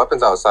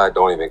outside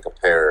don't even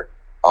compare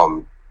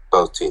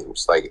both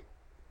teams. Like,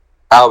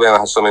 Alabama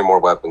has so many more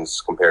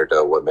weapons compared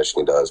to what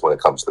Michigan does when it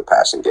comes to the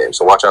passing game.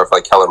 So watch out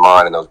for Kellen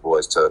Mond and those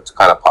boys to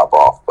kind of pop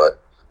off.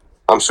 But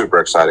I'm super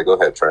excited. Go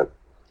ahead, Trent.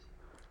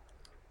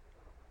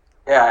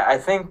 Yeah, I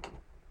think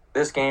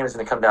this game is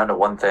going to come down to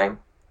one thing.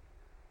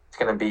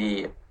 I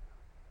think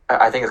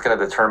it's going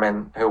to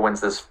determine who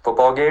wins this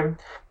football game.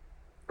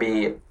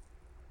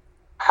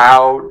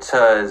 How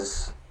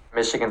does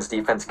Michigan's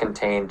defense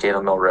contain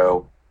Jalen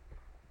Milroe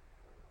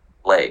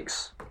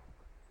legs?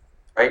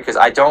 Right? Because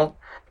I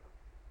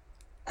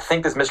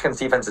think this Michigan's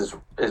defense is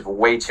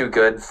way too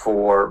good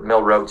for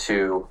Milroe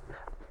to...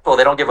 Well,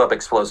 they don't give up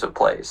explosive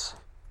plays.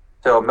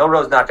 So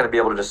Milroe's not going to be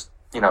able to just,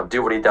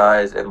 do what he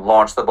does and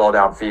launch the ball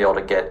downfield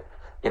and get,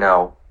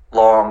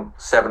 long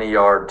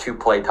 70-yard,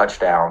 2-play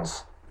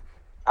touchdowns.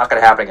 Not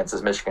going to happen against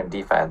this Michigan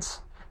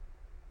defense.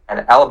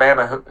 And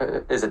Alabama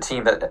is a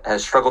team that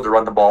has struggled to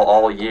run the ball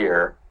all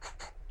year.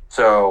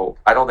 So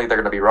I don't think they're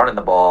going to be running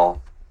the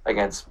ball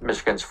against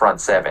Michigan's front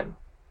 7.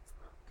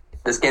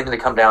 This game's going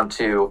to come down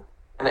to,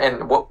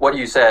 and what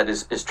you said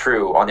is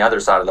true on the other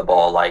side of the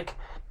ball. Like,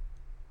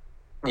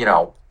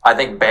 I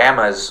think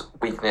Bama's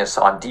weakness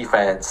on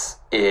defense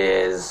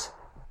is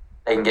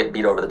they can get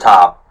beat over the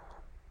top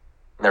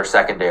in their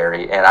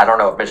secondary. And I don't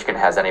know if Michigan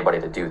has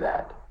anybody to do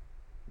that.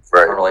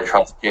 Right. I don't really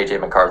trust J.J.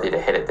 McCarthy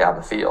to hit it down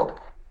the field.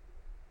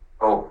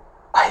 So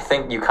I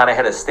think you kind of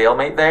hit a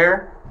stalemate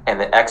there, and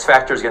the X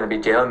factor is going to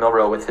be Jalen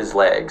Milroe with his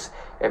legs.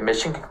 If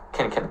Michigan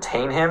can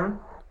contain him in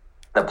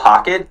the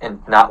pocket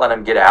and not let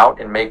him get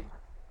out and make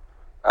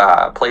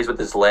plays with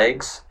his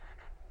legs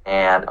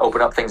and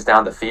open up things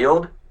down the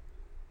field,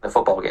 the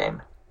football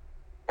game.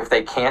 If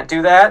they can't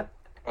do that,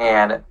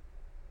 and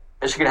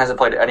Michigan hasn't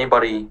played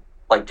anybody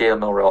like Jalen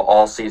Milroe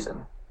all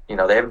season,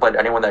 they haven't played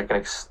anyone that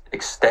can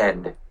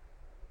extend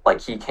like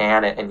he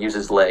can and use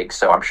his legs.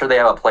 So I'm sure they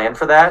have a plan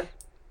for that.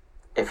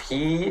 If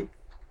he,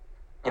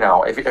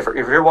 if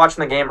you're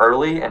watching the game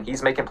early and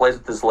he's making plays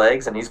with his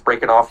legs and he's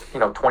breaking off,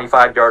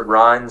 25-yard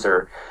runs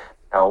or,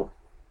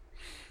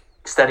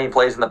 extending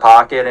plays in the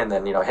pocket and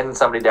then, hitting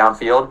somebody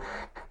downfield,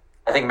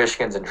 I think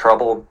Michigan's in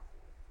trouble.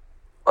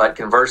 But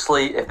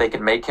conversely, if they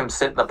can make him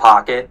sit in the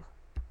pocket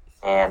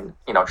and,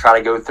 try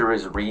to go through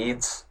his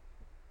reads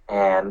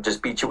and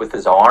just beat you with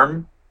his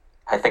arm,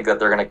 I think that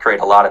they're going to create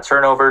a lot of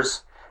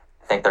turnovers.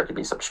 I think there could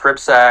be some strip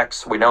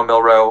sacks. We know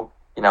Milroe,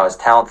 as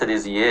talented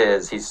as he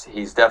is,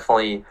 he's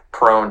definitely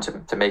prone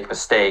to make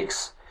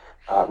mistakes,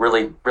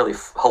 really, really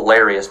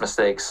hilarious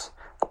mistakes,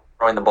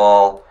 throwing the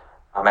ball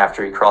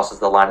after he crosses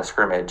the line of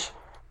scrimmage.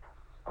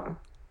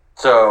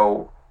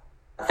 So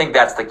I think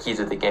that's the key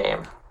to the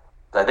game.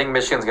 I think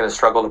Michigan's going to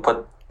struggle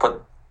to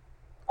put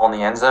on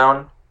the end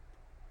zone.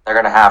 They're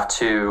going to have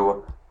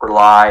to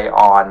rely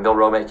on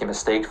Milroe making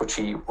mistakes, which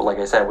he's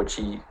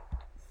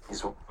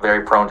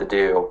very prone to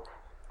do.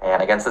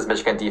 And against this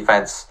Michigan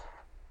defense,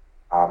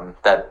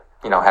 that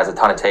has a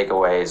ton of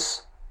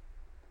takeaways,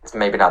 it's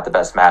maybe not the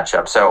best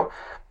matchup. So,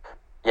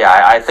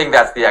 yeah, I think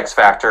that's the X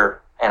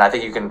factor, and I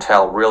think you can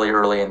tell really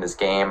early in this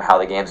game how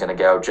the game's going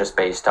to go just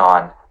based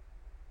on,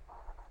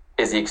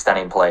 is he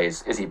extending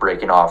plays, is he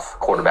breaking off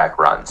quarterback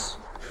runs?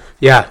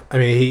 Yeah, I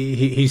mean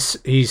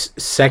he's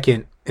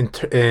second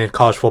in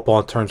college football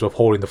in terms of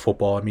holding the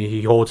football. I mean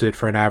he holds it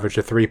for an average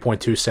of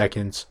 3.2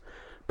 seconds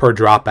per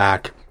drop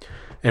back.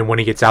 And when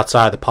he gets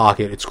outside of the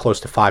pocket, it's close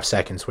to 5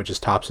 seconds, which is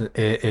tops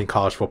in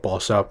college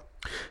football. So,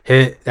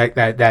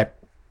 that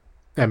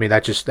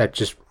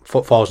just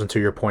falls into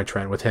your point,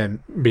 Trent, with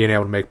him being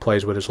able to make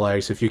plays with his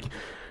legs.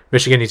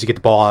 Michigan needs to get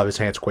the ball out of his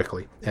hands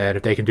quickly, and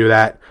if they can do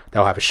that,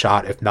 they'll have a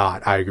shot. If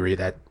not, I agree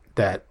that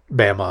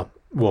Bama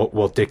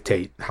will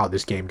dictate how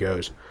this game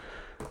goes.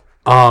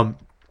 The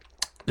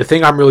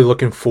thing I'm really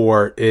looking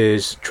for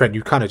is, Trent,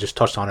 you kind of just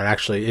touched on it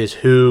actually, is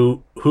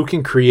who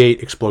can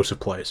create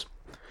explosive plays.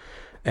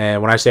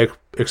 And when I say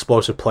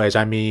explosive plays,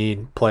 I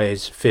mean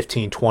plays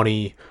 15,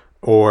 20,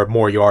 or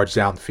more yards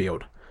down the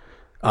field.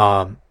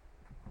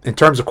 In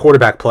terms of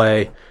quarterback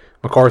play,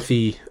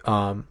 McCarthy,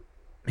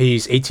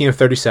 he's 18 of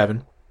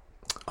 37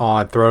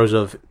 on throws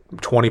of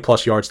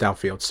 20-plus yards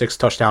downfield, 6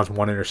 touchdowns,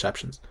 1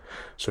 interception.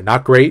 So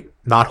not great,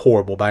 not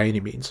horrible by any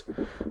means.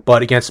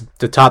 But against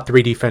the top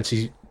three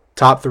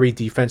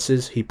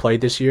defenses he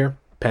played this year,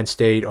 Penn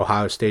State,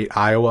 Ohio State,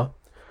 Iowa,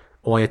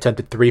 only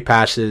attempted 3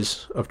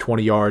 passes of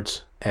 20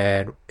 yards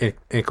and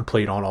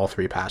incomplete on all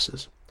 3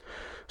 passes.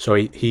 So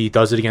he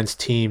does it against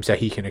teams that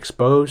he can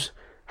expose.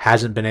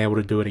 Hasn't been able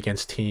to do it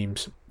against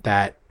teams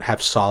that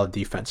have solid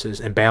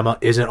defenses. And Bama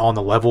isn't on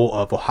the level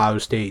of Ohio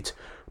State,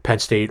 Penn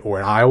State, or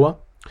in Iowa,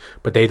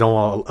 but they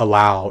don't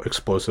allow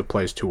explosive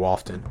plays too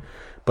often.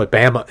 But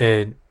Bama,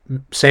 in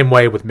same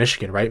way with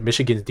Michigan, right?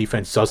 Michigan's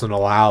defense doesn't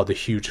allow the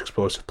huge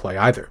explosive play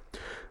either.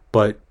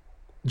 But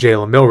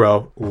Jalen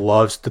Milroe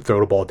loves to throw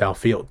the ball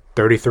downfield.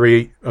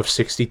 33 of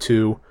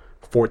 62,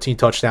 14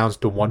 touchdowns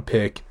to 1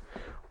 pick,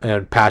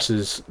 and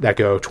passes that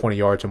go 20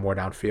 yards or more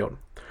downfield.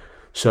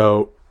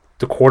 So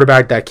the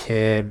quarterback that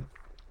can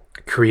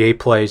create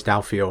plays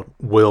downfield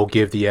will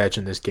give the edge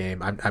in this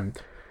game.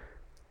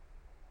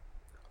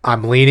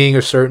 I'm leaning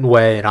a certain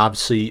way, and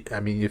obviously, I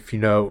mean, if you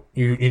know,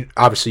 you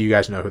obviously you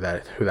guys know who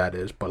that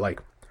is, but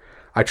like,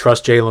 I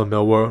trust Jalen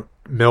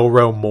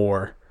Milroe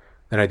more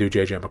than I do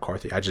JJ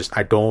McCarthy. I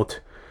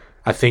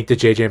think the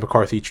JJ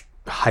McCarthy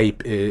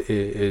hype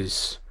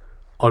is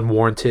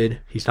unwarranted.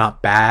 He's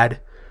not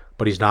bad,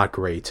 but he's not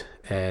great.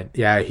 And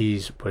yeah,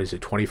 he's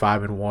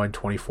 25-1,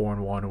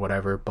 24-1, or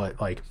whatever. But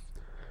like,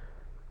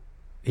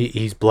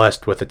 he's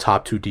blessed with the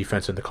top 2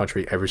 defense in the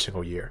country every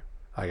single year.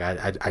 Like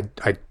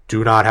I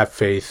do not have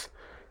faith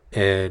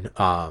in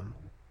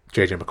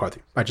JJ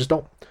McCarthy. I just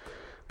don't.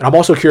 And I'm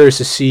also curious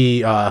to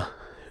see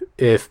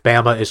if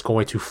Bama is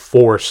going to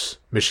force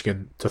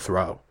Michigan to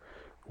throw,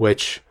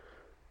 which,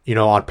 you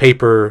know, on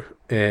paper,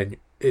 and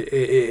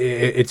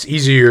it's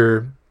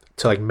easier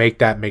to like make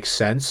that make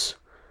sense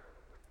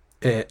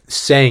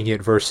saying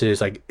it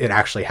versus like it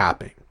actually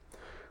happening.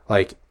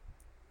 Like,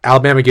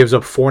 Alabama gives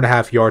up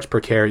 4.5 yards per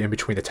carry in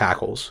between the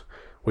tackles,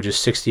 which is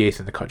 68th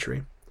in the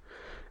country.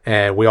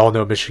 And we all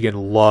know Michigan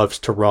loves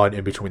to run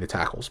in between the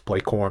tackles.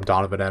 Blake Corum,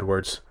 Donovan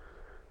Edwards,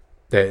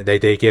 they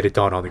get it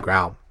done on the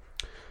ground.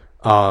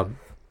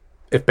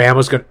 If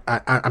Bama's going,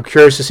 I'm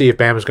curious to see if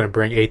Bama's going to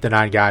bring 8 to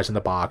 9 guys in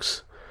the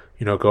box.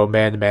 You know, go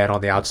man to man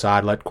on the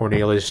outside. Let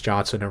Cornelius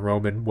Johnson and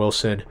Roman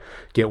Wilson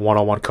get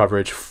one-on-one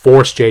coverage.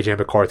 Force JJ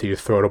McCarthy to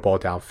throw the ball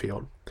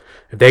downfield.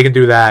 If they can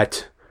do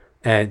that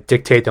and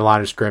dictate the line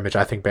of scrimmage,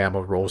 I think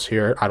Bama rolls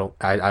here. I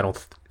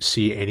don't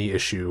see any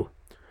issue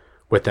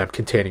with them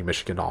containing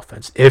Michigan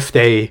offense if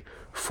they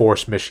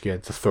force Michigan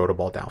to throw the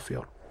ball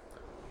downfield.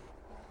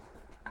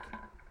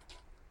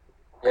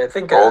 Yeah, I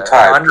think an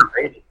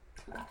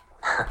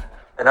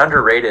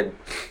underrated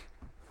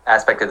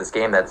aspect of this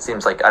game that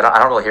seems like I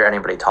don't really hear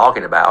anybody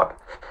talking about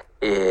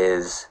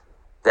is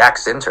Zach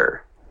Zinter,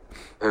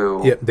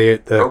 who the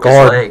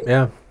guard,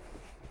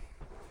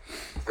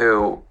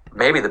 who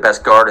may be the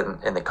best guard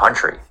in the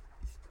country.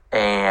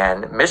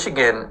 And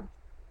Michigan,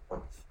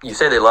 you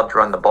say they love to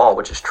run the ball,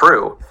 which is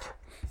true.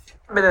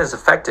 Been as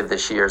effective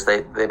this year as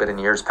they've been in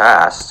years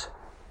past.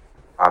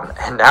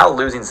 And now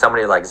losing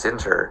somebody like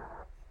Zinter,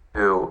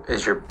 who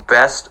is your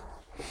best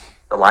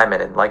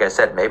alignment, and like I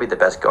said, maybe the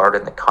best guard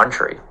in the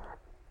country,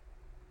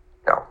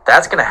 you know,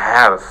 that's going to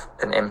have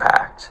an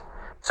impact.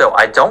 So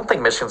I don't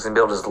think Michigan's going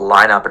to be able to just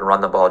line up and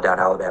run the ball down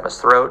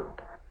Alabama's throat,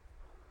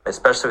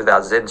 especially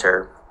without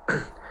Zinter.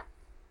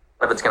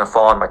 If it's going to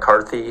fall on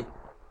McCarthy.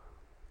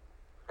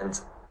 And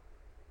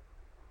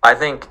I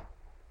think,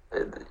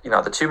 you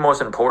know, the 2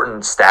 most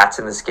important stats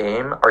in this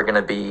game are going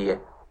to be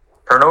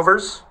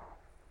turnovers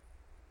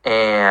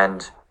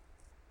and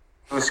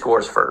who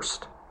scores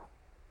first.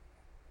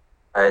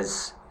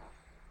 As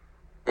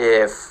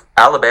if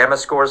Alabama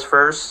scores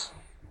first,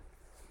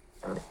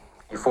 and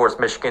you force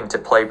Michigan to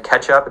play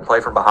catch up and play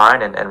from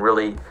behind and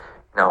really, you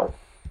know,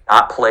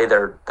 not play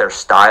their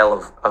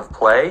style of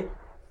play,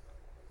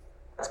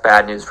 that's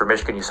bad news for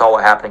Michigan. You saw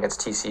what happened against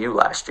TCU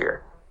last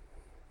year.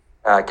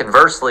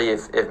 Conversely,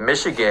 if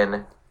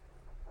Michigan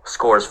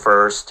scores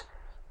first,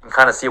 you can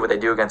kind of see what they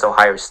do against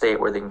Ohio State,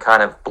 where they can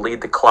kind of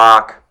bleed the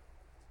clock,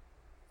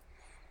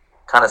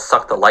 kind of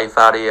suck the life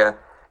out of you,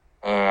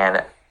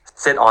 and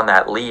sit on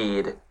that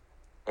lead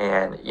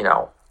and, you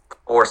know,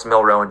 force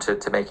Milroe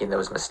into making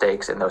those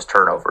mistakes and those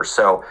turnovers.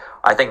 So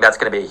I think that's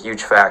going to be a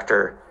huge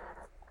factor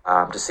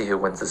to see who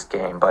wins this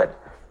game. But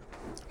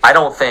I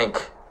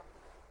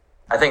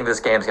think this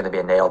game's going to be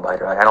a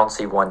nail-biter. I don't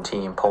see one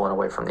team pulling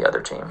away from the other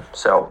team.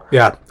 So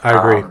yeah, I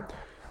agree.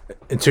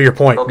 And to your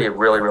point, it'll be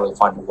really, really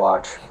fun to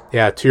watch.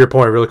 Yeah, to your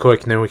point, really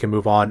quick, and then we can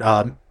move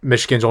on.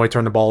 Michigan's only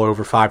turned the ball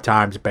over 5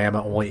 times.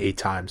 Bama only 8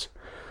 times.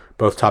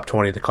 Both top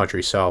 20 in the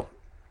country. So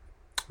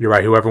you're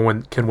right.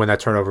 Whoever can win that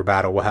turnover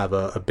battle will have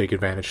a big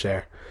advantage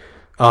there.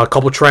 A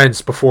couple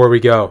trends before we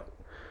go.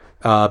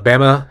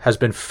 Bama has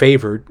been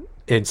favored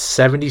in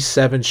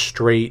 77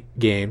 straight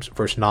games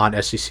versus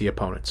non-SEC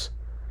opponents.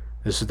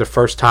 This is the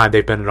first time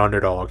they've been an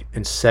underdog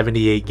in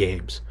 78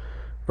 games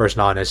versus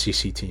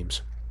non-SEC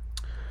teams.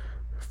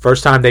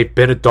 First time they've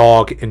been a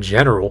dog in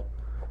general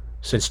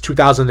since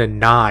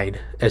 2009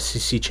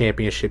 SEC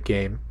championship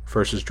game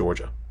versus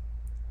Georgia.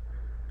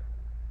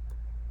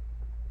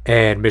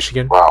 And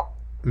Michigan. Wow.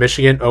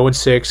 Michigan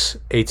 0-6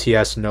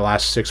 ATS in their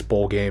last 6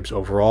 bowl games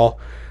overall.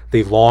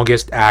 The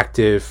longest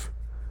active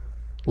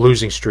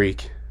losing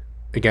streak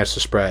against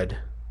the spread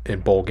in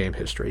bowl game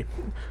history.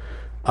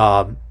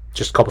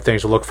 Just a couple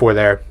things to look for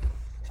there.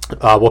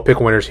 We'll pick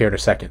winners here in a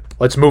second.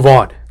 Let's move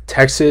on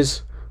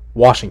Texas,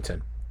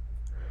 Washington.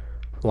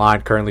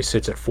 Line currently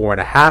sits at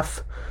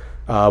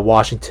 4.5.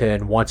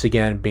 Washington once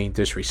again being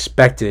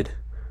disrespected.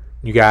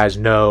 You guys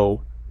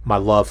know my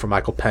love for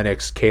Michael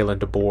Penix, Kalen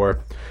DeBoer,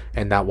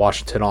 and that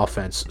Washington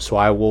offense. So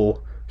I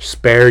will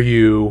spare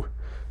you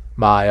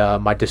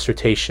my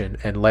dissertation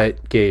and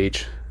let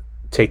Gage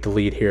take the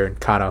lead here and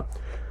kind of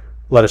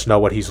let us know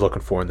what he's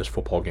looking for in this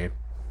football game.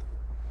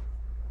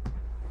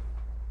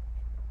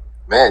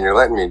 Man, you're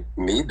letting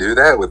me do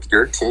that with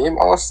your team,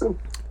 Austin?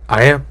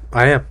 I am.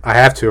 I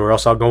have to, or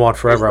else I'll go on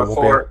forever.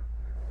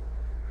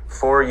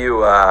 Before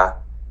you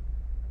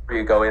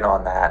go in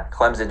on that,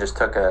 Clemson just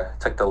took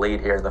the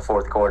lead here in the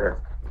fourth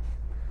quarter.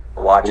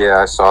 Yeah,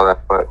 I saw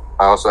that, but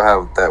I also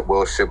have that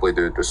Will Shipley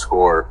dude to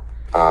score,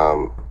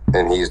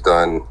 and he's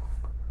done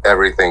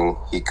everything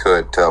he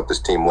could to help his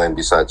team win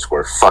besides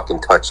score fucking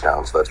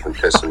touchdowns. So that's been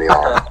pissing me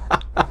off.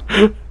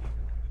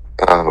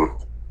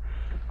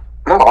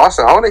 No,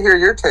 Austin, I want to hear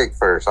your take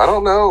first. I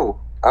don't know.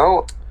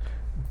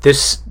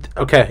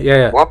 Okay,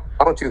 yeah. Why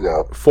don't you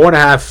go?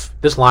 4.5.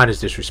 This line is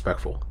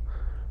disrespectful.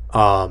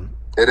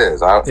 It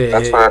is.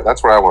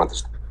 That's where I want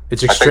this.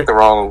 It's I think the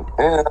wrong.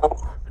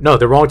 No,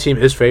 the wrong team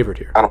is favored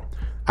here.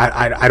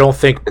 I don't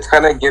think it's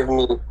kind of giving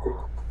me.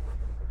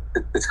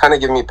 It's kind of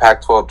giving me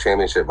Pac-12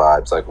 championship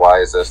vibes. Like, why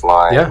is this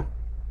line? Yeah.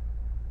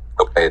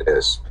 Okay, it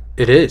is.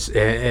 It is,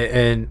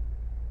 and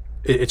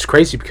it's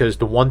crazy because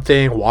the one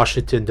thing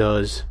Washington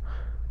does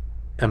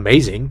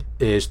amazing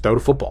is throw the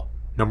football.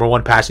 Number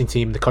 1 passing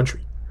team in the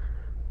country.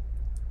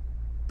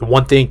 The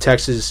one thing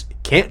Texas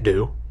can't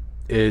do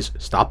is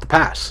stop the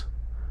pass.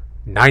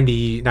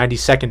 92nd,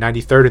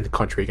 93rd in the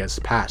country against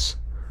the pass.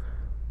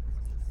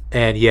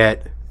 And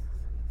yet,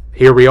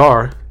 here we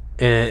are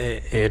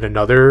in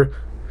another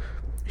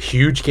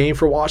huge game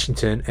for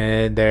Washington,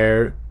 and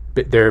they're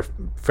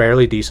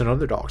fairly decent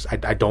underdogs.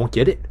 I don't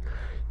get it.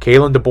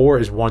 Kalen DeBoer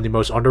is one of the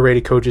most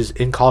underrated coaches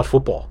in college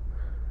football.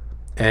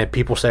 And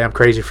people say I'm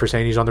crazy for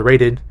saying he's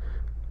underrated,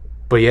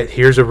 but yet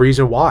here's a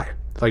reason why.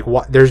 Like,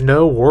 there's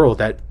no world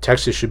that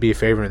Texas should be a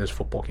favorite in this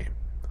football game.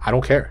 I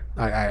don't care.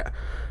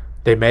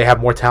 They may have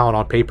more talent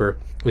on paper,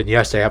 and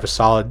yes, they have a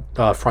solid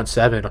front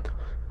seven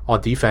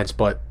on defense,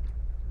 but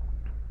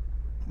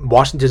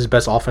Washington's the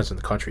best offense in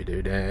the country,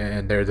 dude,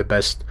 and they're the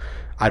best.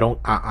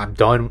 I'm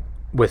done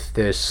with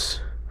this.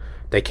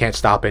 They can't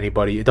stop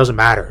anybody. It doesn't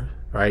matter,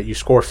 right? You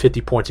score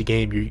 50 points a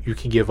game, you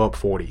can give up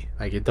 40.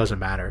 Like, it doesn't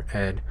matter.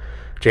 And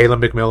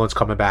Jalen McMillan's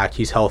coming back.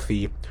 He's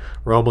healthy.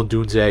 Rome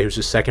Odunze, who's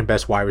the second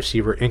best wide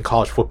receiver in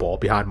college football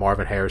behind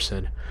Marvin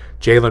Harrison.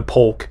 Jalen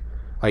Polk.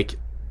 Like,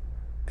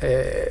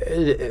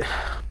 I'm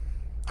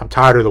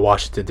tired of the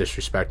Washington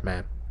disrespect,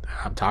 man.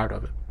 I'm tired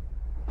of it.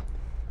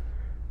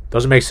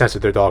 Doesn't make sense that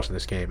they're dogs in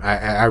this game.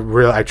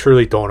 I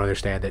truly don't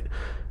understand it.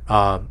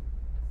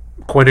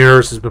 Quinn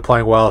Ewers has been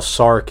playing well.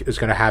 Sark is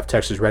going to have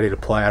Texas ready to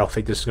play. I don't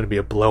think this is going to be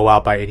a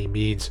blowout by any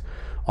means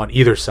on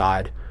either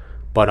side.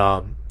 But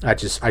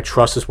I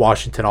trust this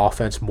Washington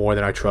offense more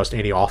than I trust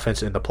any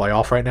offense in the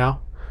playoff right now.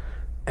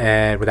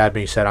 And with that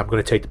being said, I'm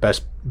going to take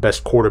the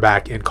best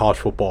quarterback in college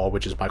football,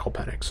 which is Michael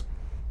Penix.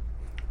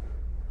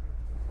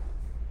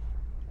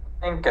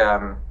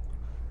 I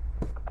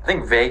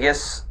think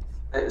Vegas.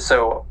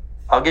 So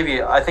I'll give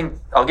you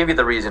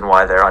the reason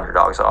why they're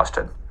underdogs,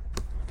 Austin.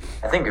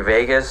 I think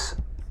Vegas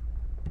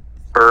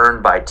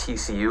burned by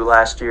TCU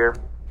last year,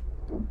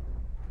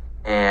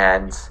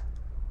 and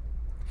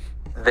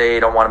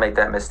they don't want to make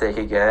that mistake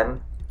again.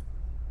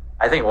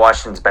 I think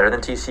Washington's better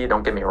than TCU,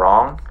 don't get me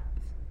wrong.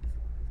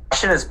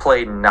 Washington has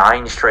played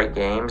 9 straight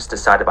games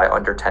decided by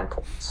under 10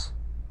 points.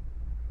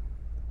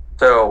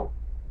 So,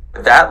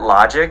 with that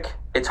logic,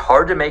 it's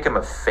hard to make them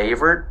a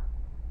favorite,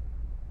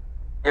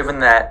 given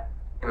that,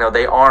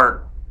 they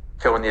aren't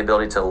showing the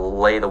ability to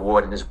lay the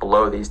wood and just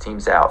blow these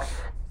teams out.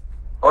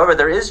 However,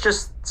 there is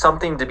just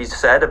something to be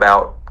said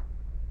about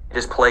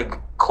just play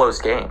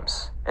close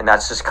games, and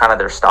that's just kind of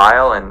their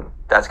style, and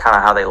that's kind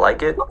of how they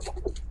like it.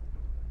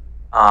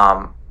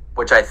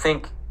 Which I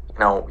think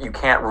you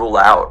can't rule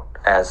out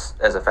as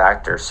a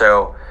factor.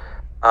 So,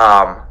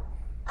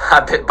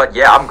 but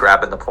yeah, I'm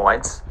grabbing the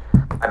points.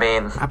 I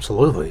mean,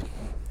 absolutely.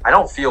 I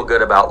don't feel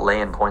good about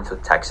laying points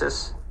with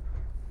Texas.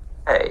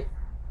 Hey,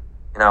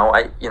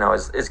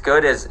 as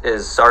good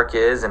as Sark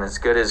is, and as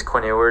good as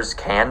Quinn Ewers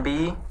can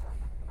be,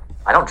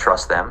 I don't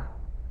trust them.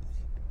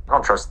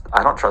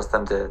 I don't trust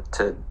them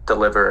to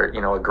deliver,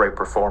 a great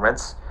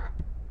performance.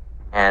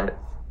 And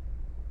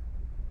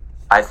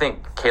I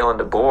think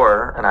Kalen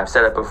DeBoer, and I've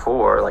said it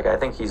before, I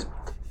think he's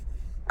the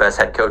best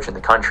head coach in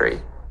the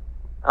country.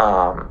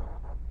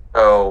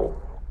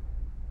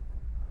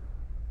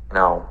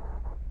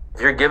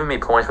 If you're giving me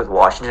points with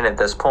Washington at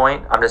this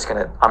point, I'm just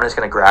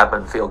gonna grab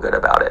them and feel good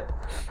about it.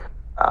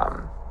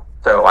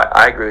 So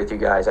I agree with you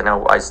guys. I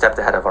know I stepped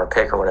ahead of our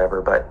pick or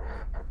whatever, but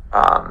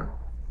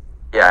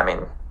yeah, I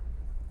mean,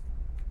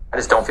 I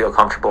just don't feel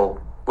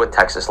comfortable with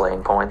Texas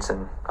laying points,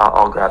 and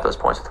I'll grab those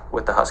points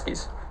with the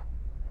Huskies.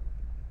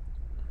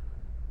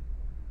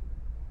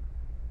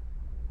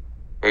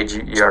 Gage,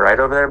 you all right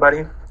over there,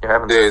 buddy? You're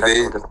having some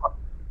technical difficulty.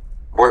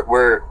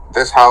 we're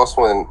this house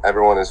when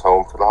everyone is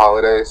home for the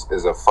holidays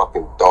is a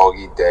fucking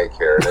doggy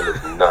daycare, and it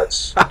is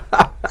nuts.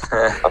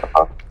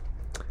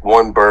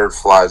 One bird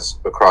flies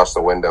across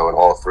the window, and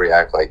all three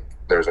act like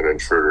there's an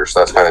intruder. So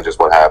that's kind of just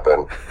what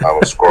happened.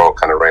 A squirrel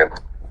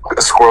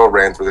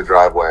ran through the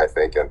driveway, I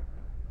think, and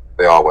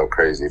they all went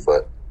crazy.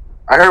 But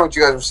I heard what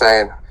you guys were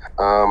saying.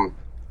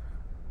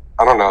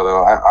 I don't know,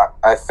 though.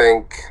 I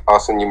think,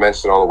 Austin, you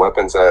mentioned all the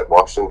weapons that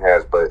Washington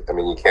has, but, I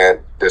mean, you can't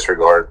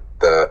disregard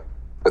the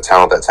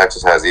talent that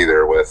Texas has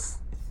either with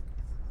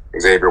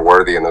Xavier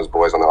Worthy and those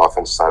boys on the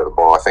offensive side of the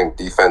ball. I think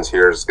defense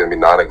here is going to be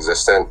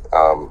non-existent.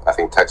 I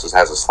think Texas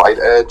has a slight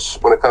edge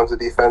when it comes to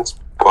defense,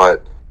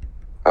 but,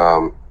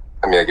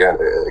 I mean, again,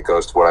 it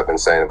goes to what I've been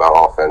saying about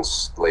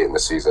offense late in the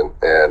season,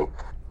 and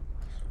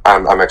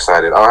I'm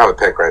excited. I don't have a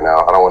pick right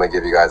now. I don't want to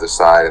give you guys a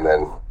side and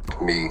then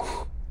me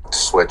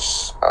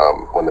switch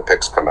when the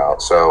picks come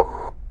out.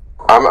 So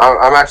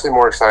I'm actually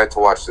more excited to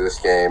watch this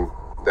game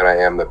than I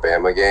am the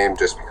Bama game,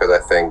 just because I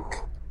think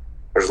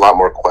there's a lot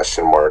more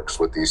question marks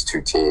with these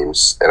two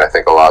teams, and I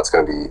think a lot's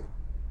going to be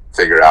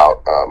figured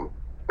out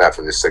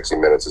after this 60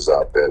 minutes is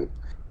up. And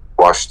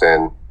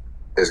Washington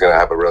is going to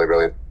have a really,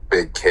 really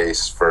big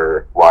case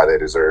for why they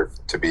deserve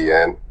to be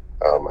in.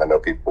 I know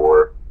people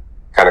were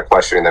kind of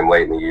questioning them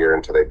late in the year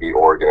until they beat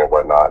Oregon and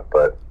whatnot,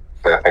 but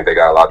I think they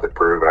got a lot to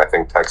prove, and I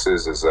think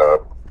Texas is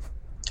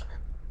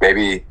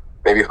maybe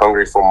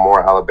hungry for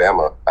more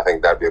Alabama. I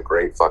think that'd be a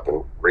great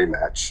fucking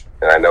rematch,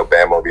 and I know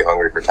Bama will be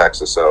hungry for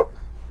Texas. So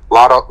a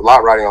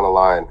lot riding on the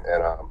line,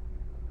 and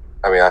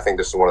I mean, I think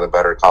this is one of the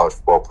better college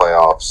football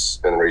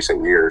playoffs in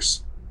recent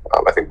years.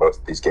 I think both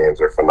of these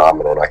games are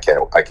phenomenal, and I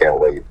can't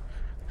wait.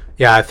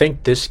 Yeah, I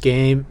think this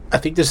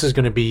is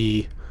going to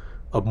be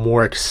a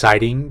more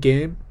exciting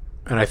game,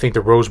 and I think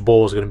the Rose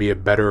Bowl is going to be a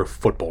better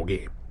football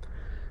game.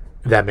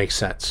 If that makes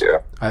sense. Yeah,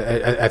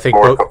 I think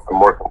a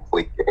more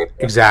complete game.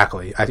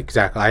 Exactly.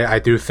 I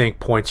do think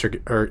points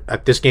are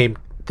at this game.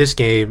 This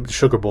game, the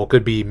Sugar Bowl,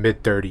 could be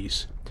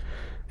mid-30s,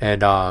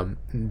 and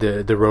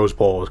the Rose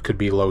Bowl could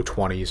be low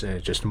 20s, and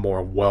it's just a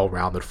more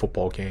well-rounded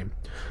football game.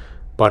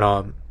 But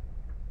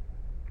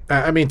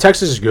I mean,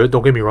 Texas is good.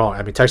 Don't get me wrong.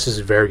 I mean, Texas is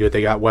very good.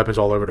 They got weapons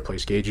all over the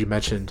place. Gage, you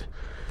mentioned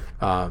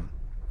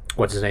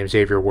what's his name,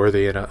 Xavier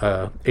Worthy and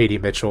A.D.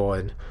 Mitchell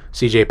and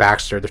C.J.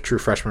 Baxter, the true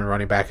freshman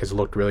running back, has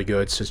looked really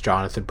good since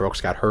Jonathan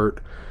Brooks got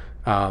hurt.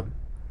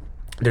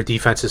 Their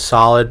defense is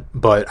solid,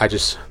 but I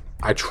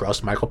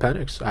trust Michael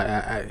Penix.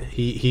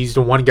 He's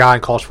the one guy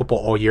in college football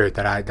all year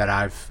that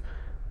I've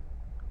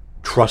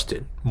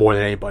trusted more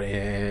than anybody,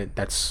 and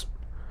that's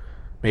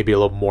maybe a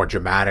little more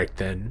dramatic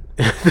than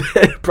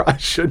it probably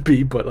should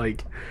be, but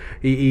like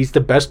he's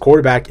the best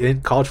quarterback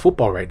in college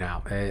football right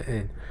now,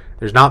 and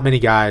there's not many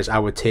guys I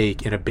would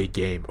take in a big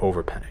game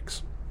over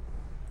Penix.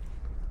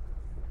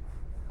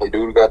 He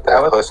do got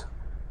that husky.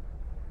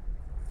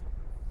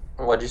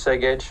 What'd you say,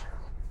 Gage?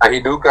 He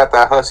do got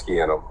that husky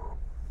in him.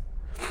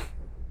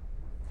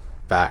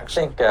 Facts.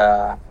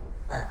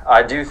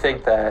 I do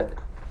think that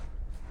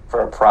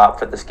for a prop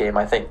for this game,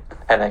 I think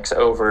Penix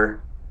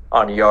over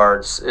on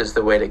yards is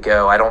the way to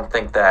go. I don't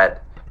think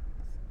that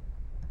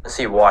I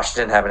see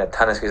Washington having a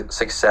ton of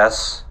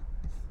success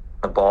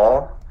on the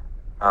ball.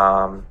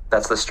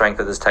 That's the strength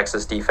of this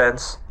Texas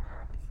defense.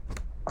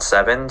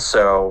 7,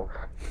 so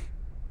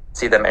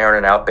see them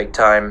airing it out big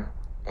time,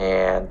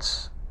 and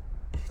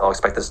I'll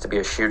expect this to be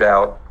a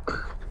shootout.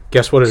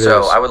 Guess what it is?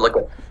 So I would look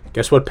at.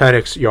 Guess what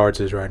Penix yards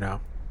is right now?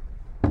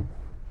 I'm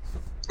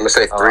gonna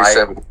say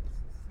 370.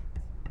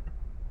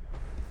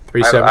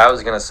 370. I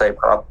was gonna say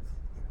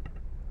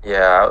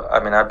Yeah,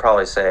 I mean, I'd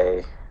probably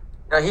say.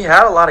 He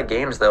had a lot of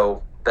games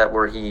though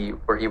where he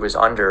was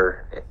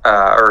under,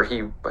 or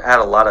he had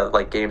a lot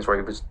of games where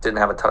he didn't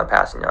have a ton of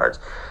passing yards.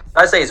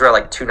 I'd say he's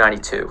around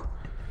 292.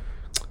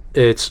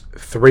 It's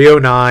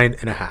 309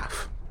 and a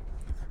half.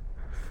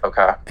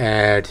 Okay.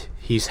 And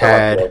he's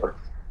had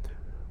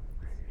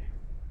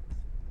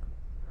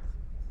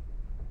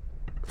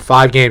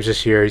 5 games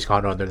this year. He's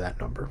gone under that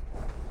number.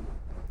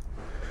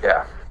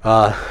 Yeah.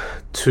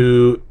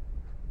 Two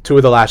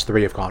of the last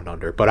 3 have gone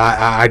under, but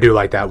I do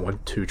like that one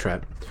too,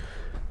 Trent.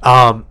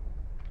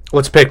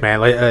 Let's pick,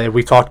 man.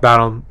 We talked about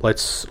them.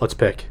 Let's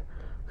pick.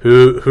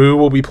 Who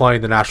will be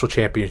playing the national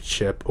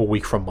championship a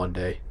week from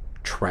Monday?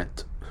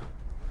 Trent.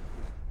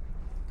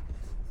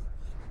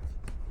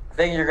 I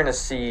think you're going to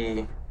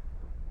see.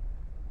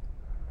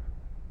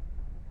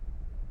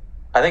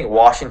 I think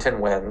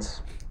Washington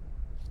wins.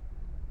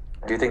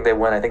 I do think they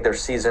win. I think their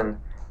season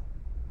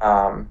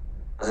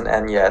doesn't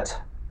end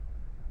yet.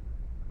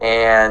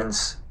 And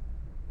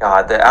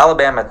God, the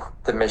Alabama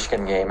the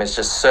Michigan game is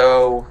just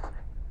so.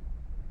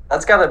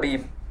 That's got to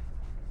be.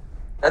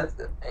 That,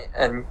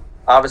 and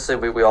obviously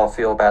we all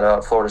feel bad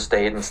about Florida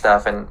State and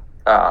stuff, and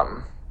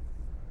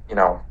you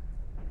don't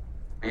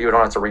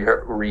have to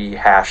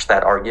rehash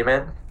that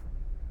argument.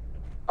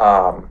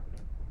 No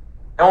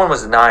one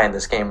was denying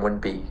this game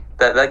wouldn't be.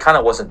 That kind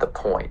of wasn't the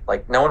point.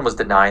 No one was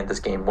denying this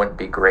game wouldn't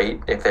be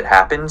great if it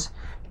happens.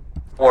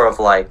 More of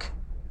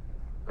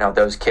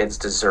those kids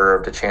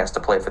deserved a chance to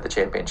play for the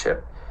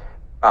championship.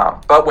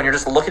 But when you're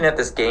just looking at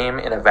this game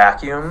in a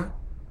vacuum,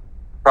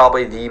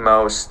 probably the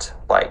most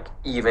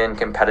even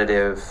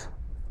competitive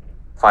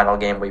final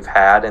game we've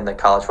had in the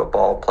college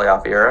football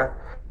playoff era.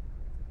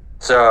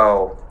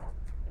 So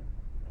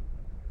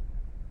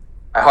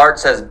my heart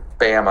says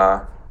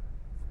Bama,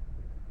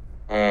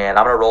 and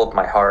I'm going to roll with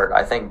my heart.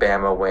 I think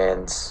Bama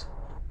wins.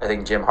 I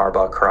think Jim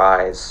Harbaugh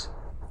cries.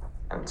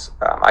 And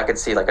I could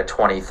see a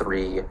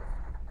 23-21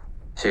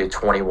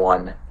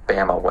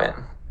 Bama win.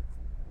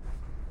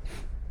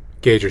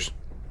 Gagers.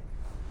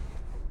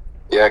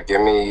 Yeah,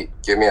 give me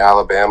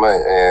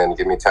Alabama and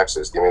give me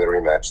Texas. Give me the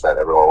rematch that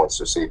everyone wants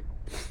to see.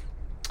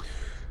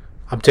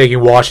 I'm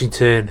taking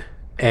Washington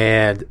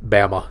and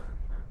Bama.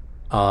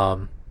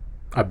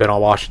 I've been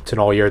on Washington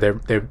all year.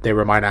 They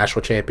were my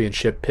national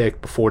championship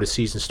pick before the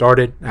season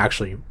started.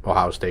 Actually,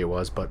 Ohio State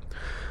was, but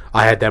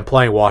I had them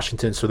playing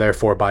Washington, so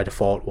therefore, by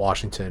default,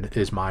 Washington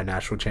is my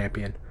national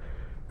champion.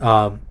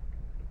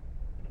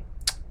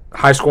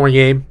 High-scoring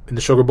game in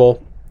the Sugar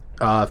Bowl.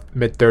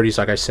 Mid-30s,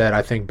 like I said.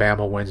 I think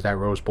Bama wins that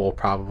Rose Bowl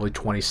probably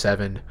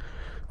 27-20,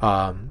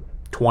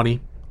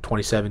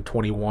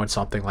 27-21,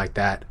 something like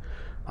that.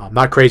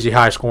 Not crazy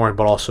high scoring,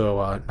 but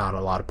also not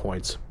a lot of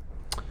points.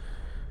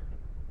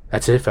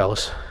 That's it,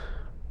 fellas.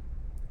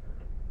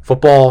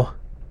 Football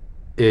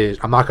is,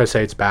 I'm not going to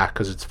say it's back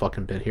because it's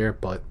fucking been here,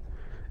 but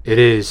it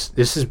is.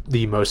 This is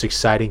the most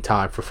exciting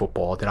time for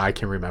football that I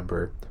can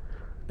remember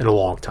in a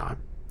long time.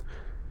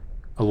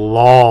 A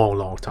long,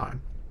 long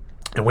time.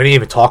 And we didn't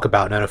even talk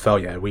about an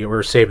NFL yet.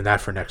 We're saving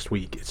that for next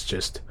week. It's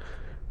just,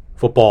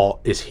 football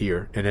is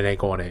here, and it ain't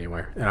going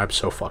anywhere. And I'm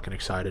so fucking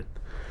excited.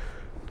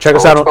 Check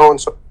us out on...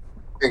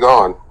 Be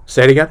gone.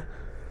 Say it again.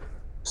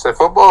 So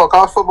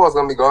college football is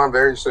going to be gone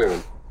very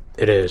soon.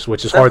 It is,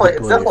 which is hard to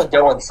believe. It's definitely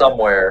going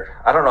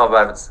somewhere. I don't know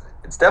if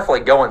it's definitely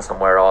going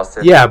somewhere,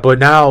 Austin. Yeah, but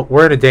now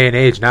we're in a day and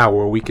age now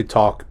where we could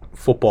talk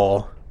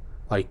football,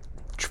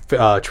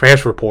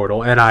 transfer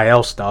portal,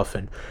 NIL stuff,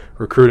 and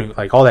recruiting.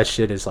 All that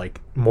shit is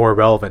more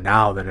relevant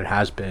now than it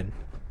has been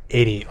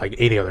any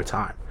other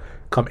time.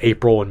 Come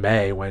April and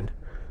May when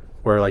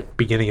we're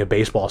beginning of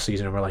baseball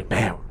season, and we're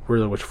man,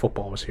 really wish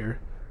football was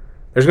here.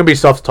 There's going to be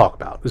stuff to talk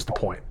about, is the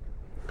point.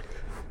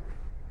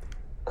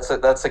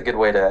 That's a good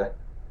way to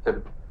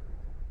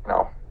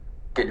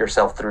get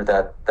yourself through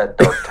that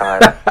dark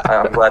time.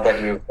 I'm glad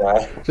that you...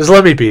 Just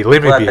let me be.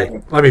 Let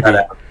me be.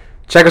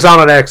 Check us out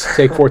on X,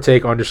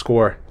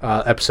 take4take_.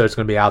 Episode's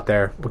going to be out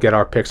there. We'll get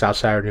our picks out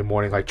Saturday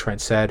morning, like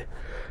Trent said.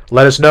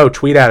 Let us know.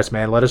 Tweet at us,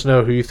 man. Let us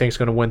know who you think is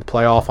going to win the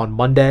playoff on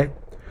Monday.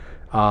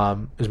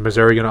 Is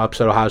Missouri going to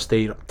upset Ohio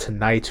State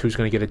tonight? Who's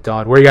going to get it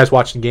done? Where are you guys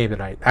watching the game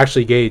tonight?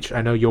 Actually, Gage,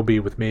 I know you'll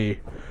be with me.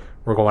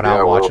 We're going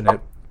out watching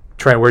it.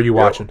 Trent, where are you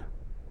watching?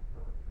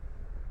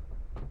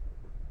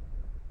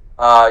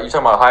 You talking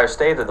about Ohio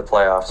State or the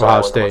playoffs?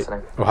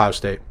 Ohio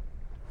State.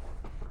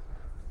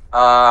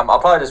 I'll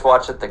probably just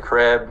watch at the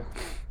crib.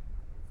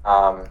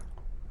 I've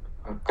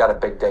got a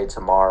big day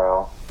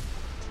tomorrow.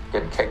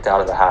 Getting kicked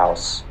out of the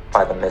house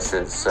by the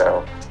missus,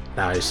 so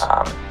nice.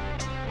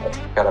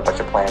 Got a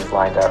bunch of plans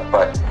lined up,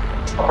 but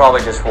I'll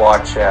probably just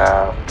watch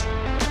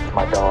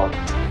my dog.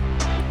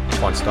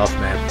 Fun stuff,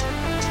 man.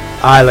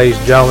 All right, ladies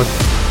and gentlemen.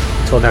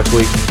 Until next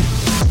week.